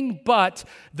anything but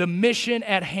the mission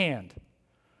at hand.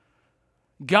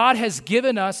 God has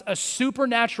given us a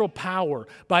supernatural power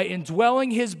by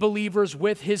indwelling His believers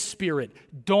with His Spirit.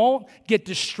 Don't get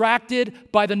distracted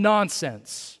by the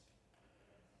nonsense.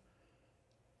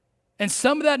 And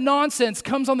some of that nonsense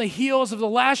comes on the heels of the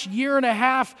last year and a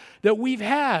half that we've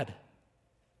had.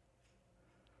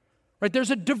 Right? There's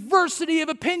a diversity of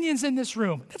opinions in this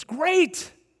room. That's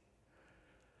great.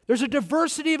 There's a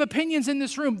diversity of opinions in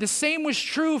this room. The same was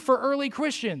true for early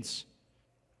Christians.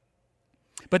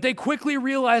 But they quickly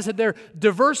realized that their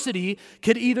diversity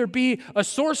could either be a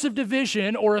source of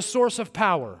division or a source of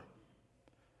power.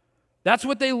 That's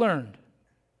what they learned.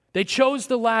 They chose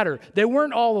the latter. They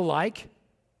weren't all alike.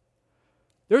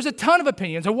 There's a ton of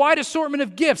opinions, a wide assortment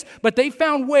of gifts, but they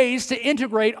found ways to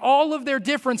integrate all of their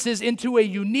differences into a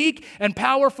unique and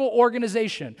powerful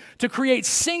organization, to create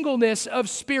singleness of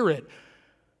spirit,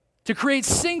 to create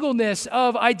singleness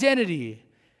of identity,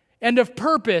 and of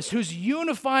purpose, whose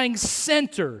unifying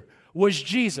center was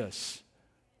Jesus.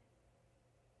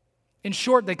 In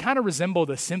short, they kind of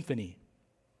resembled a symphony.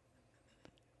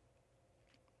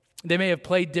 They may have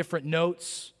played different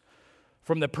notes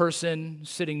from the person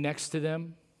sitting next to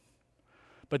them,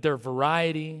 but their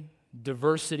variety,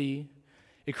 diversity,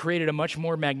 it created a much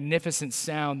more magnificent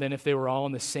sound than if they were all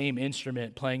on the same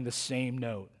instrument playing the same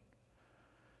note.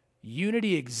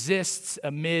 Unity exists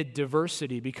amid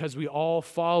diversity because we all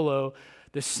follow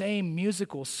the same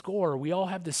musical score. We all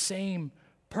have the same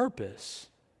purpose.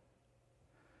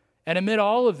 And amid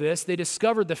all of this, they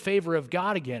discovered the favor of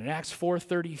God again in Acts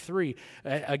 4:33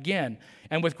 again.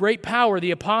 And with great power,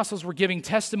 the apostles were giving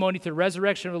testimony to the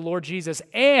resurrection of the Lord Jesus,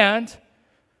 and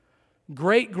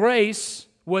great grace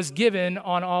was given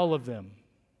on all of them.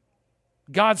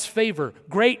 God's favor,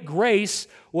 great grace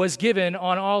was given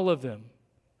on all of them.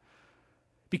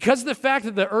 Because of the fact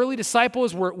that the early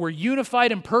disciples were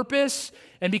unified in purpose,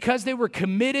 and because they were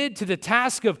committed to the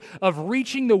task of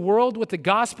reaching the world with the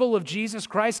gospel of Jesus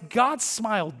Christ, God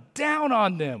smiled down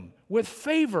on them with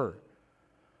favor.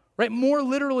 Right? More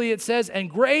literally it says, and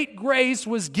great grace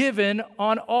was given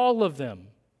on all of them.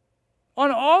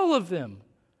 On all of them.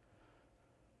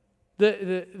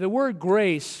 The word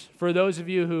grace, for those of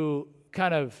you who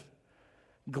kind of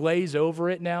glaze over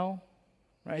it now,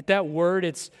 right? That word,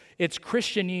 it's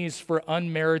Christianese for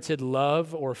unmerited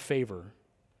love or favor.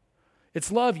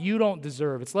 It's love you don't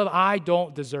deserve. It's love I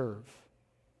don't deserve.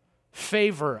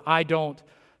 Favor I don't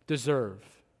deserve.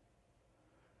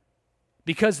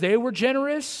 Because they were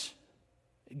generous,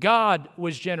 God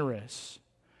was generous.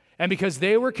 And because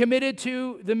they were committed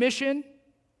to the mission,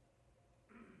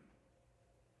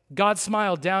 God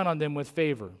smiled down on them with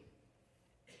favor.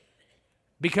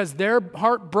 Because their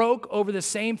heart broke over the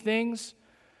same things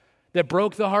that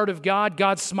broke the heart of God,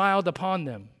 God smiled upon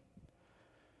them.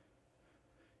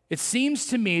 It seems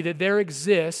to me that there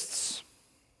exists,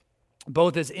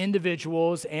 both as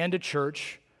individuals and a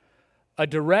church, a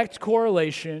direct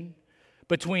correlation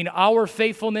between our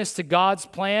faithfulness to God's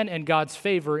plan and God's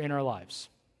favor in our lives.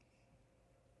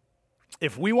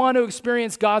 If we want to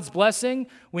experience God's blessing,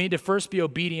 we need to first be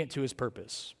obedient to His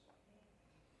purpose.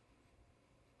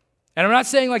 And I'm not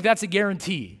saying like that's a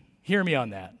guarantee. Hear me on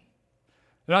that.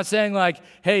 I'm not saying like,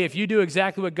 hey, if you do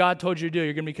exactly what God told you to do,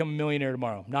 you're going to become a millionaire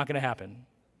tomorrow. Not going to happen.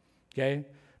 Okay?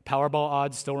 Powerball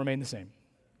odds still remain the same.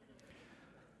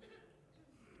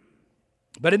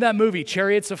 But in that movie,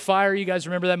 Chariots of Fire, you guys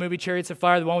remember that movie, Chariots of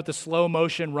Fire, the one with the slow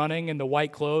motion running and the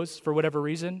white clothes for whatever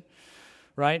reason,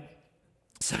 right?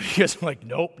 Some of you guys are like,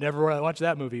 nope, never watch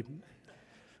that movie.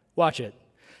 Watch it.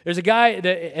 There's a guy,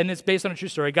 and it's based on a true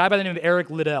story, a guy by the name of Eric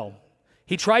Liddell.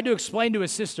 He tried to explain to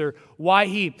his sister why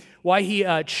he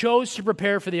chose to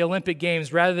prepare for the Olympic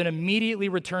Games rather than immediately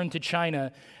return to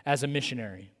China as a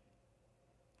missionary.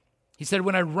 He said,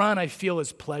 when I run, I feel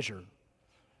His pleasure.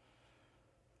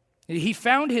 He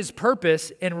found his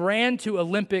purpose and ran to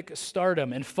Olympic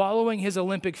stardom. And following his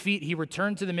Olympic feat, he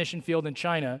returned to the mission field in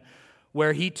China,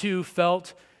 where he too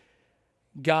felt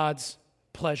God's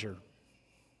pleasure.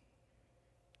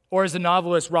 Or as the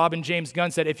novelist Robin James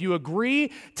Gunn said, if you agree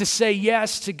to say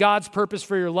yes to God's purpose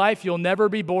for your life, you'll never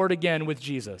be bored again with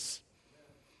Jesus.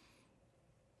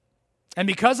 And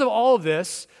because of all of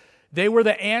this, they were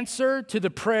the answer to the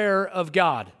prayer of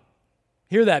God.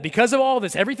 Hear that. Because of all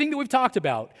this, everything that we've talked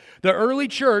about, the early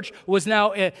church was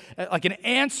now like an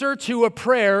answer to a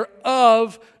prayer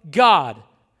of God.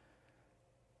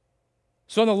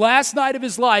 So on the last night of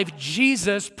his life,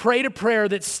 Jesus prayed a prayer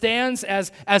that stands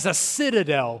as a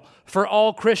citadel for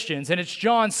all Christians. And it's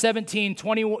John 17,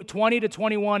 20 to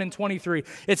 21 and 23.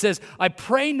 It says, I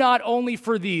pray not only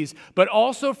for these, but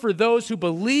also for those who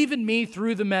believe in me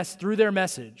through their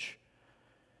message.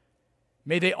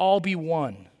 May they all be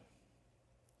one.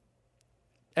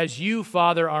 As you,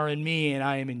 Father, are in me and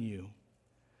I am in you.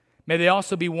 May they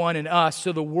also be one in us,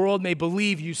 so the world may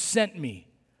believe you sent me.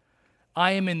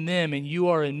 I am in them and you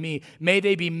are in me. May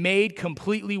they be made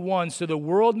completely one, so the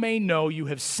world may know you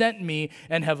have sent me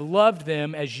and have loved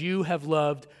them as you have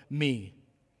loved me.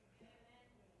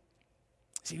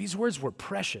 See, these words were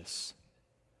precious.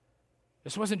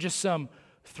 This wasn't just some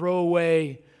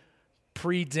throwaway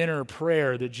pre-dinner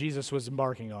prayer that Jesus was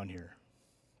embarking on here.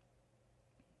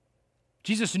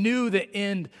 Jesus knew the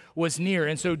end was near,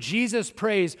 and so Jesus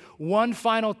prays one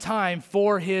final time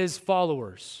for his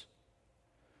followers.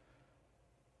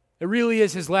 It really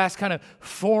is his last kind of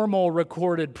formal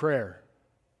recorded prayer.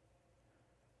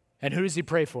 And who does he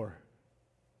pray for?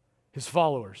 His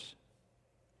followers.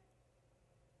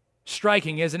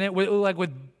 Striking, isn't it?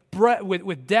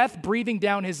 With death breathing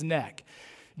down his neck.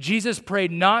 Jesus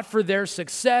prayed not for their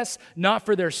success, not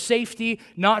for their safety,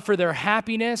 not for their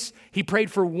happiness. He prayed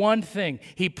for one thing.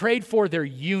 He prayed for their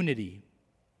unity.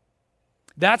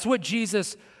 That's what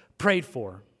Jesus prayed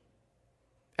for,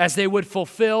 as they would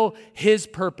fulfill his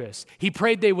purpose. He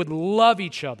prayed they would love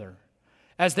each other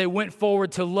as they went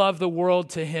forward to love the world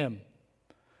to him.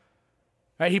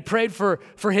 Right? He prayed for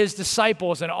his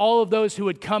disciples and all of those who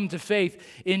would come to faith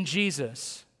in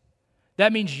Jesus.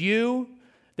 That means you.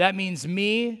 That means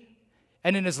me,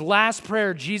 And in his last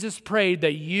prayer, Jesus prayed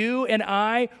that you and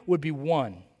I would be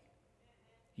one,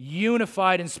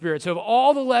 unified in spirit. So of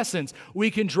all the lessons we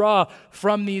can draw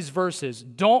from these verses,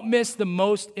 don't miss the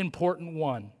most important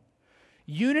one.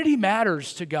 Unity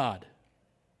matters to God.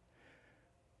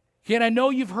 Okay, and I know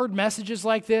you've heard messages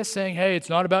like this saying, hey, it's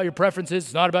not about your preferences,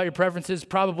 it's not about your preferences,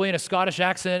 probably in a Scottish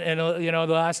accent in the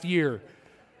last year.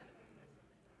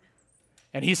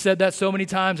 And he said that so many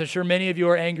times, I'm sure many of you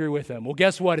are angry with him. Well,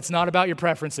 guess what? It's not about your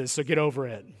preferences, so get over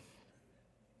it.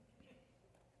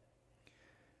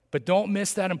 But don't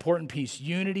miss that important piece.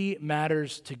 Unity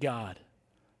matters to God.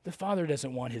 The Father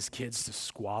doesn't want his kids to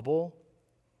squabble.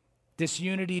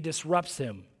 Disunity disrupts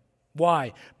him.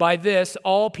 Why? By this,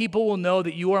 all people will know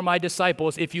that you are my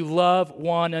disciples if you love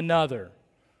one another.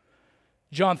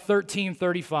 John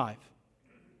 13:35.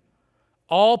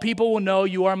 All people will know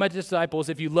you are my disciples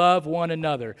if you love one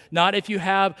another. Not if you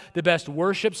have the best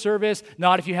worship service,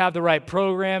 not if you have the right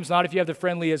programs, not if you have the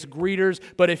friendliest greeters,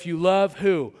 but if you love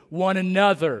who? One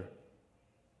another.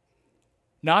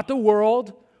 Not the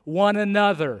world, one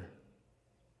another.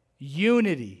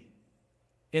 Unity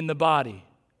in the body.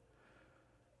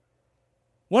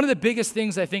 One of the biggest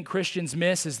things I think Christians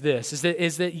miss is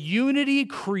that unity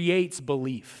creates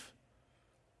belief.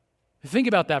 Think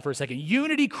about that for a second.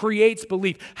 Unity creates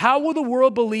belief. How will the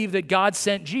world believe that God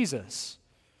sent Jesus?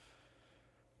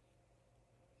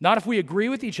 Not if we agree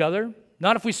with each other,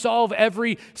 not if we solve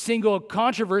every single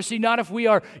controversy, not if we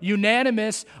are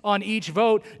unanimous on each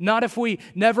vote, not if we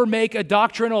never make a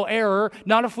doctrinal error,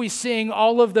 not if we sing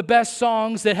all of the best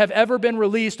songs that have ever been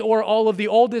released or all of the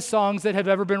oldest songs that have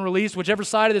ever been released, whichever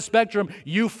side of the spectrum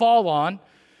you fall on.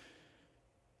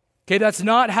 Okay, that's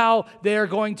not how they are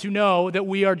going to know that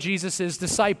we are Jesus'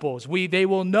 disciples. They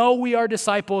will know we are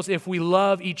disciples if we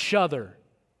love each other.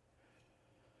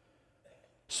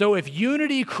 So if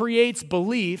unity creates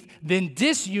belief, then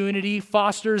disunity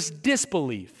fosters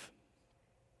disbelief.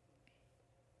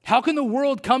 How can the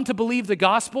world come to believe the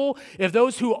gospel if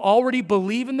those who already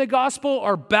believe in the gospel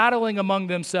are battling among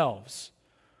themselves?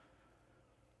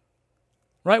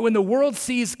 Right? When the world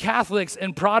sees Catholics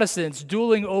and Protestants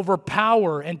dueling over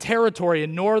power and territory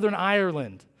in Northern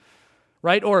Ireland,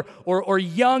 right? Or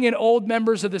young and old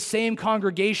members of the same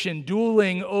congregation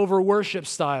dueling over worship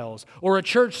styles, or a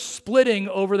church splitting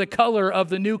over the color of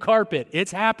the new carpet.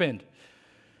 It's happened.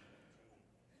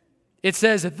 It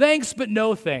says, thanks but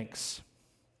no thanks.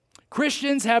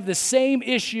 Christians have the same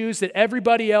issues that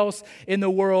everybody else in the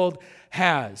world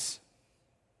has.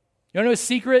 You want to know a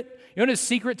secret? You know the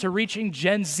secret to reaching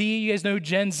Gen Z? You guys know who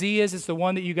Gen Z is? It's the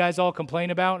one that you guys all complain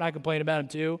about, and I complain about them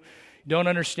too. You don't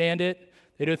understand it.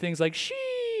 They do things like, shee,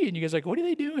 and you guys are like, what are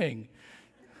they doing?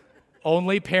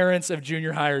 Only parents of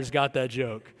junior hires got that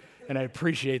joke, and I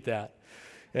appreciate that,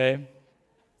 okay?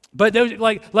 But those,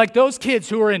 like those kids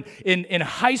who are in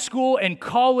high school and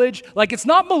college, like it's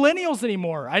not millennials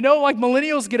anymore. I know like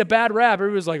millennials get a bad rap.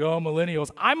 Everybody's like, oh,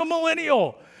 millennials. I'm a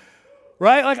millennial,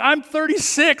 right? Like I'm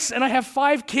 36 and I have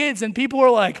 5 kids, and people are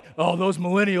like, oh, those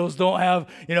millennials don't have,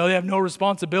 they have no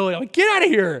responsibility. I'm like, get out of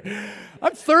here.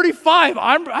 I'm 35.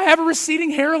 I have a receding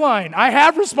hairline. I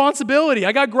have responsibility.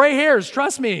 I got gray hairs.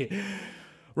 Trust me.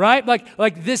 Right?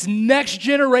 Like this next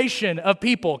generation of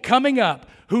people coming up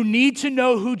who need to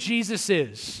know who Jesus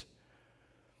is.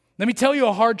 Let me tell you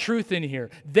a hard truth in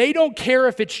here. They don't care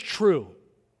if it's true.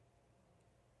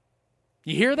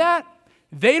 You hear that?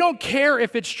 They don't care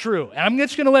if it's true. And I'm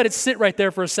just going to let it sit right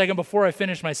there for a second before I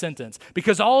finish my sentence,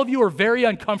 because all of you are very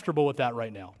uncomfortable with that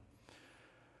right now.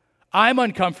 I'm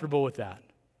uncomfortable with that.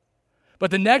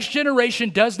 But the next generation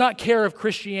does not care if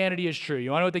Christianity is true.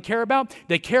 You want to know what they care about?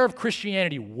 They care if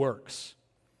Christianity works.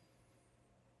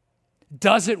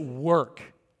 Does it work?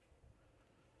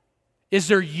 Is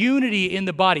there unity in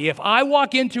the body? If I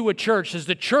walk into a church, does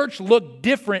the church look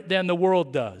different than the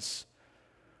world does?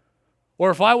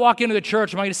 Or if I walk into the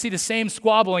church, am I going to see the same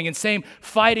squabbling and same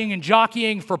fighting and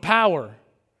jockeying for power?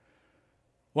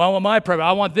 Well, I want my prayer.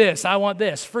 I want this. I want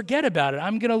this. Forget about it.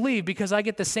 I'm going to leave because I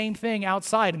get the same thing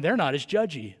outside and they're not as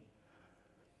judgy.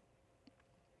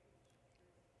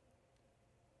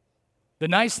 The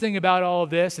nice thing about all of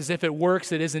this is if it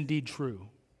works, it is indeed true.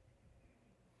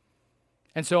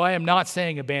 And so I am not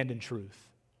saying abandon truth.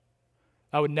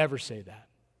 I would never say that.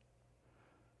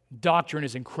 Doctrine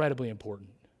is incredibly important.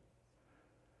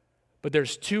 But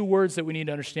there's 2 words that we need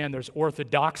to understand. There's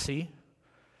orthodoxy.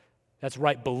 That's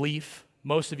right belief.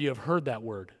 Most of you have heard that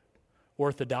word,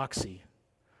 orthodoxy.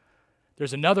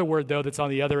 There's another word, though, that's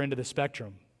on the other end of the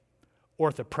spectrum,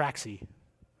 orthopraxy.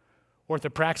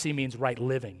 Orthopraxy means right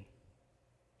living.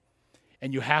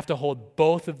 And you have to hold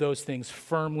both of those things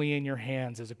firmly in your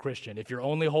hands as a Christian. If you're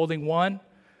only holding one,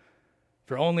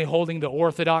 if you're only holding the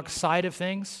orthodox side of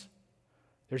things,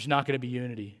 there's not going to be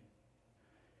unity.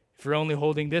 If you're only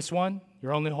holding this one,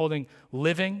 you're only holding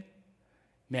living,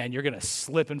 man, you're going to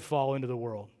slip and fall into the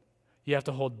world. You have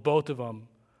to hold both of them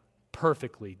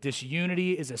perfectly.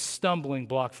 Disunity is a stumbling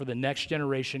block for the next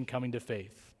generation coming to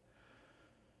faith.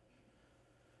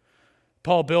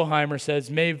 Paul Bilheimer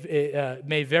says,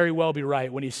 may very well be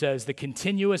right when he says, the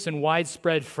continuous and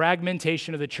widespread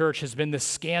fragmentation of the church has been the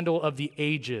scandal of the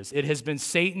ages. It has been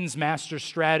Satan's master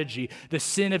strategy. The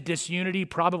sin of disunity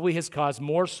probably has caused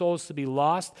more souls to be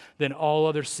lost than all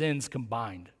other sins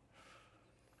combined.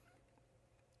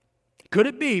 Could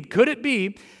it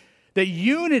be that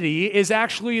unity is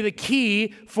actually the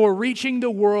key for reaching the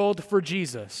world for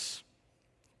Jesus?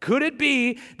 Could it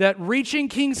be that reaching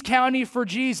Kings County for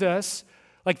Jesus,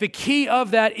 like the key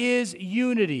of that is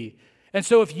unity? And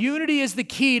so if unity is the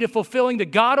key to fulfilling the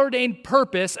God-ordained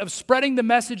purpose of spreading the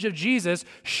message of Jesus,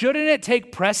 shouldn't it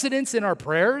take precedence in our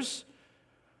prayers?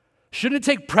 Shouldn't it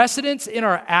take precedence in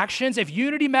our actions? If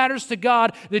unity matters to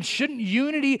God, then shouldn't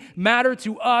unity matter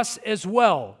to us as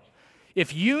well?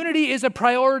 If unity is a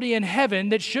priority in heaven,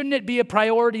 then shouldn't it be a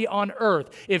priority on earth?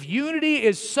 If unity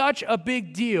is such a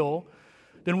big deal,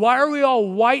 then why are we all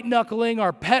white-knuckling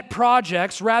our pet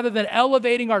projects rather than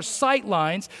elevating our sight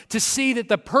lines to see that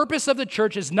the purpose of the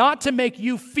church is not to make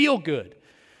you feel good?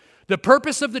 The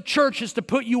purpose of the church is to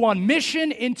put you on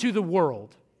mission into the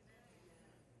world.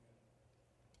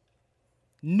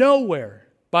 Nowhere,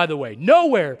 by the way,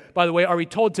 are we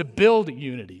told to build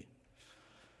unity.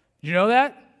 You know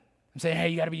that? I'm saying, hey,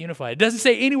 you got to be unified. It doesn't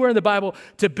say anywhere in the Bible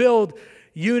to build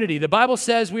unity. The Bible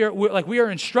says we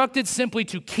are instructed simply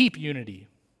to keep unity.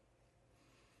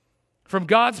 From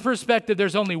God's perspective,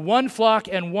 there's only one flock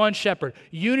and one shepherd.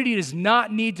 Unity does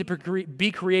not need to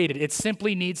be created. It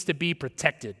simply needs to be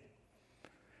protected.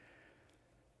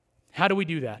 How do we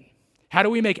do that? How do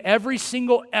we make every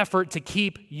single effort to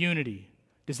keep unity?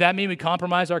 Does that mean we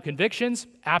compromise our convictions?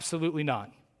 Absolutely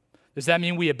not. Does that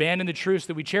mean we abandon the truths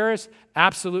that we cherish?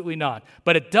 Absolutely not.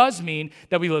 But it does mean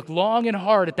that we look long and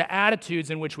hard at the attitudes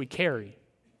in which we carry.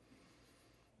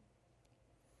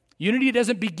 Unity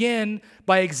doesn't begin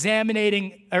by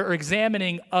examining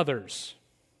others.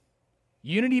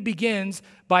 Unity begins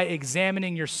by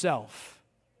examining yourself.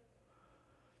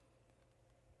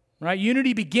 Right?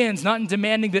 Unity begins not in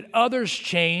demanding that others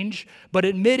change, but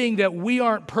admitting that we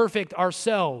aren't perfect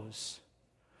ourselves.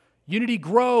 Unity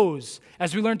grows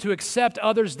as we learn to accept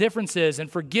others' differences and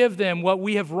forgive them what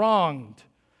we have wronged.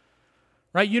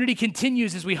 Right? Unity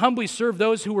continues as we humbly serve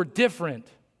those who are different.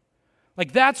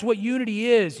 Like that's what unity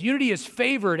is. Unity is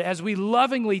favored as we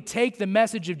lovingly take the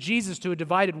message of Jesus to a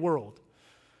divided world.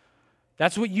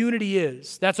 That's what unity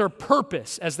is. That's our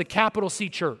purpose as the capital C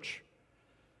church,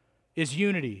 is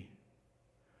unity.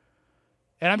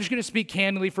 And I'm just going to speak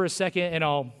candidly for a second, and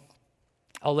I'll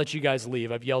let you guys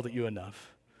leave. I've yelled at you enough.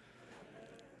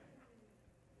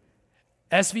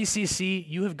 SVCC,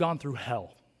 you have gone through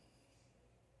hell.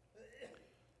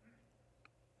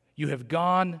 You have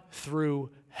gone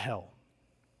through hell.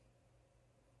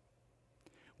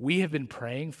 We have been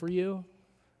praying for you.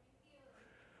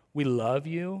 We love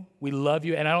you. We love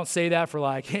you. And I don't say that for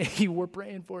like, hey, we're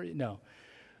praying for you. No.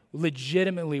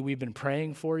 Legitimately, we've been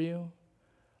praying for you.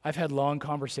 I've had long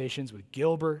conversations with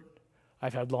Gilbert.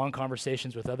 I've had long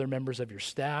conversations with other members of your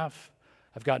staff.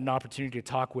 I've got an opportunity to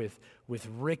talk with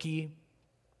Ricky.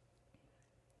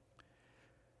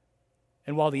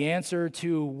 And while the answer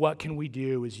to what can we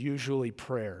do is usually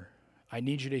prayer, I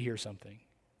need you to hear something.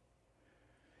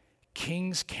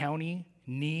 Kings County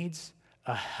needs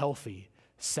a healthy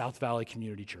South Valley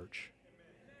Community Church.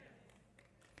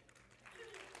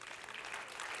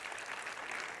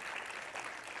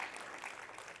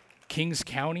 Kings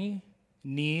County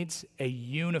needs a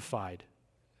unified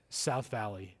South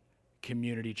Valley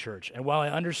Community Church. And while I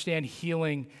understand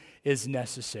healing is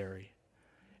necessary,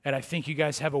 and I think you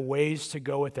guys have a ways to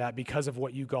go with that because of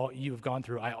what you've gone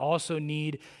through, I also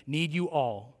need you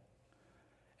all,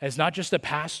 as not just a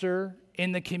pastor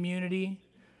in the community,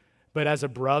 but as a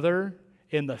brother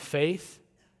in the faith,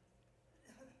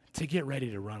 to get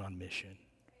ready to run on mission.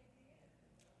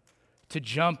 To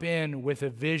jump in with a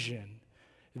vision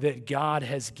that God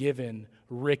has given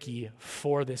Ricky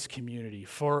for this community.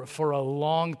 For a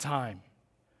long time,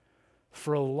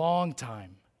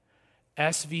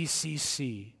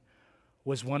 SVCC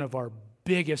was one of our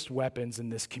biggest weapons in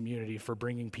this community for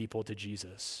bringing people to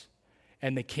Jesus.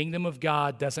 And the kingdom of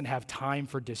God doesn't have time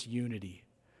for disunity.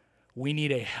 We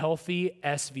need a healthy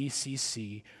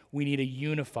SVCC. We need a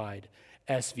unified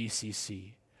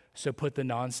SVCC. So put the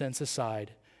nonsense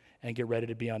aside and get ready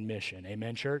to be on mission.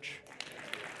 Amen, church?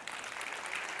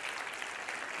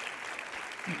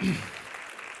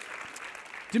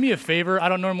 Do me a favor. I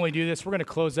don't normally do this. We're going to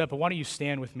close up, but why don't you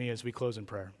stand with me as we close in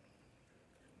prayer?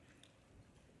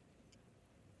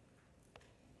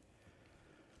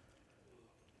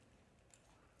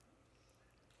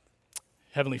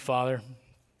 Heavenly Father,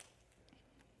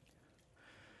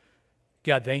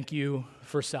 God, thank you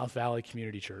for South Valley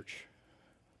Community Church.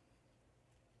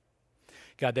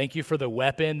 God, thank you for the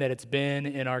weapon that it's been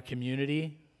in our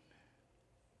community.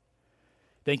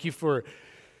 Thank you for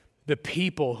the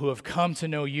people who have come to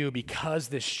know you because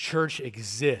this church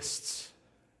exists.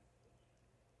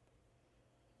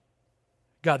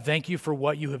 God, thank you for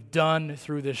what you have done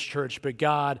through this church. But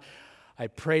God, I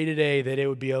pray today that it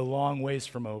would be a long ways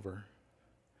from over.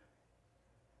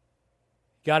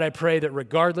 God, I pray that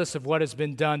regardless of what has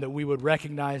been done, that we would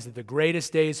recognize that the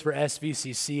greatest days for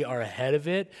SVCC are ahead of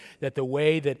it, that the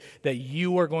way that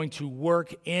you are going to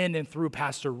work in and through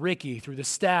Pastor Ricky, through the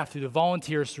staff, through the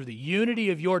volunteers, through the unity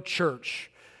of your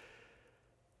church,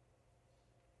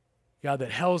 God, that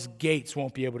hell's gates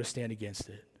won't be able to stand against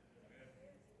it.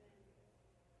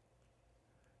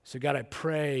 So God, I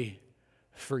pray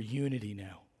for unity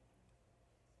now.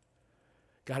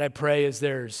 God, I pray as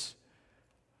there's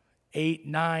 8,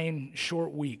 9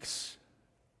 short weeks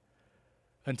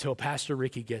until Pastor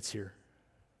Ricky gets here.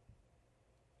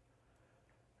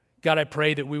 God, I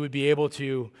pray that we would be able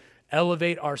to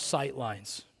elevate our sight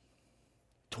lines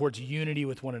towards unity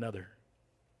with one another.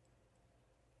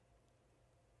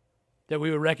 That we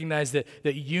would recognize that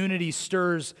unity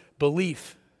stirs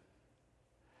belief.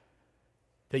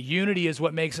 That unity is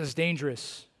what makes us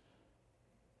dangerous.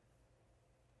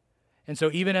 And so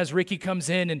even as Ricky comes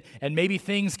in and maybe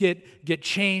things get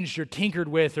changed or tinkered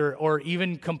with or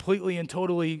even completely and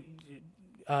totally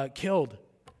killed,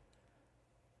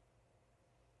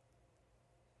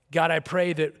 God, I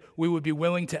pray that we would be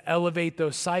willing to elevate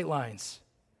those sight lines.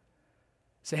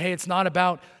 Say, hey, it's not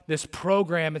about this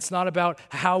program. It's not about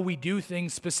how we do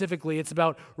things specifically. It's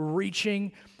about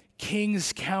reaching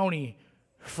Kings County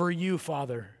for you,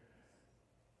 Father.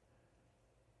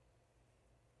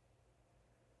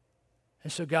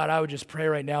 And so, God, I would just pray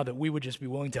right now that we would just be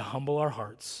willing to humble our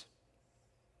hearts,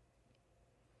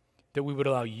 that we would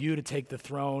allow you to take the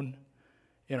throne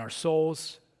in our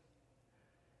souls,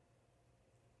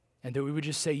 and that we would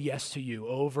just say yes to you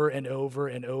over and over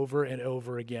and over and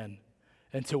over again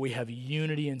until we have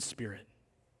unity in spirit.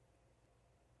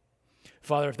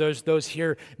 Father, if those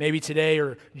here maybe today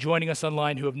or joining us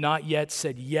online who have not yet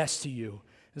said yes to you,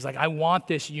 it's like, I want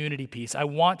this unity piece. I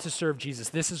want to serve Jesus.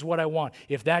 This is what I want.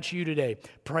 If that's you today,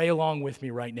 pray along with me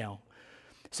right now.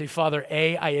 Say, Father,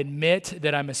 I admit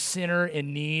that I'm a sinner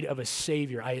in need of a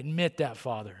Savior. I admit that,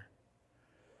 Father.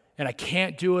 And I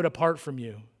can't do it apart from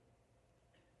you.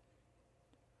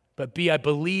 But B, I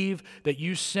believe that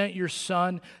you sent your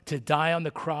Son to die on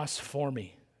the cross for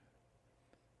me.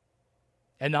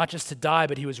 And not just to die,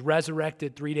 but he was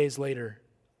resurrected 3 days later.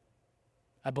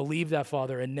 I believe that,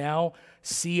 Father, and now,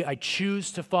 see, I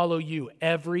choose to follow you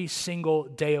every single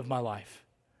day of my life.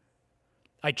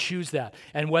 I choose that.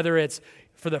 And whether it's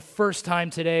for the first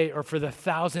time today or for the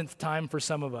 1,000th time for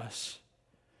some of us,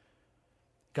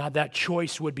 God, that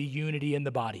choice would be unity in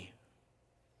the body.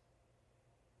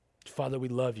 Father, we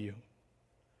love you.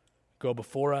 Go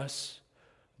before us.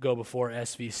 Go before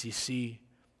SVCC.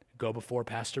 Go before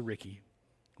Pastor Ricky.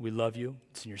 We love you.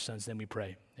 It's in your Son's name we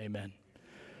pray. Amen.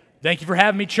 Thank you for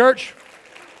having me, church.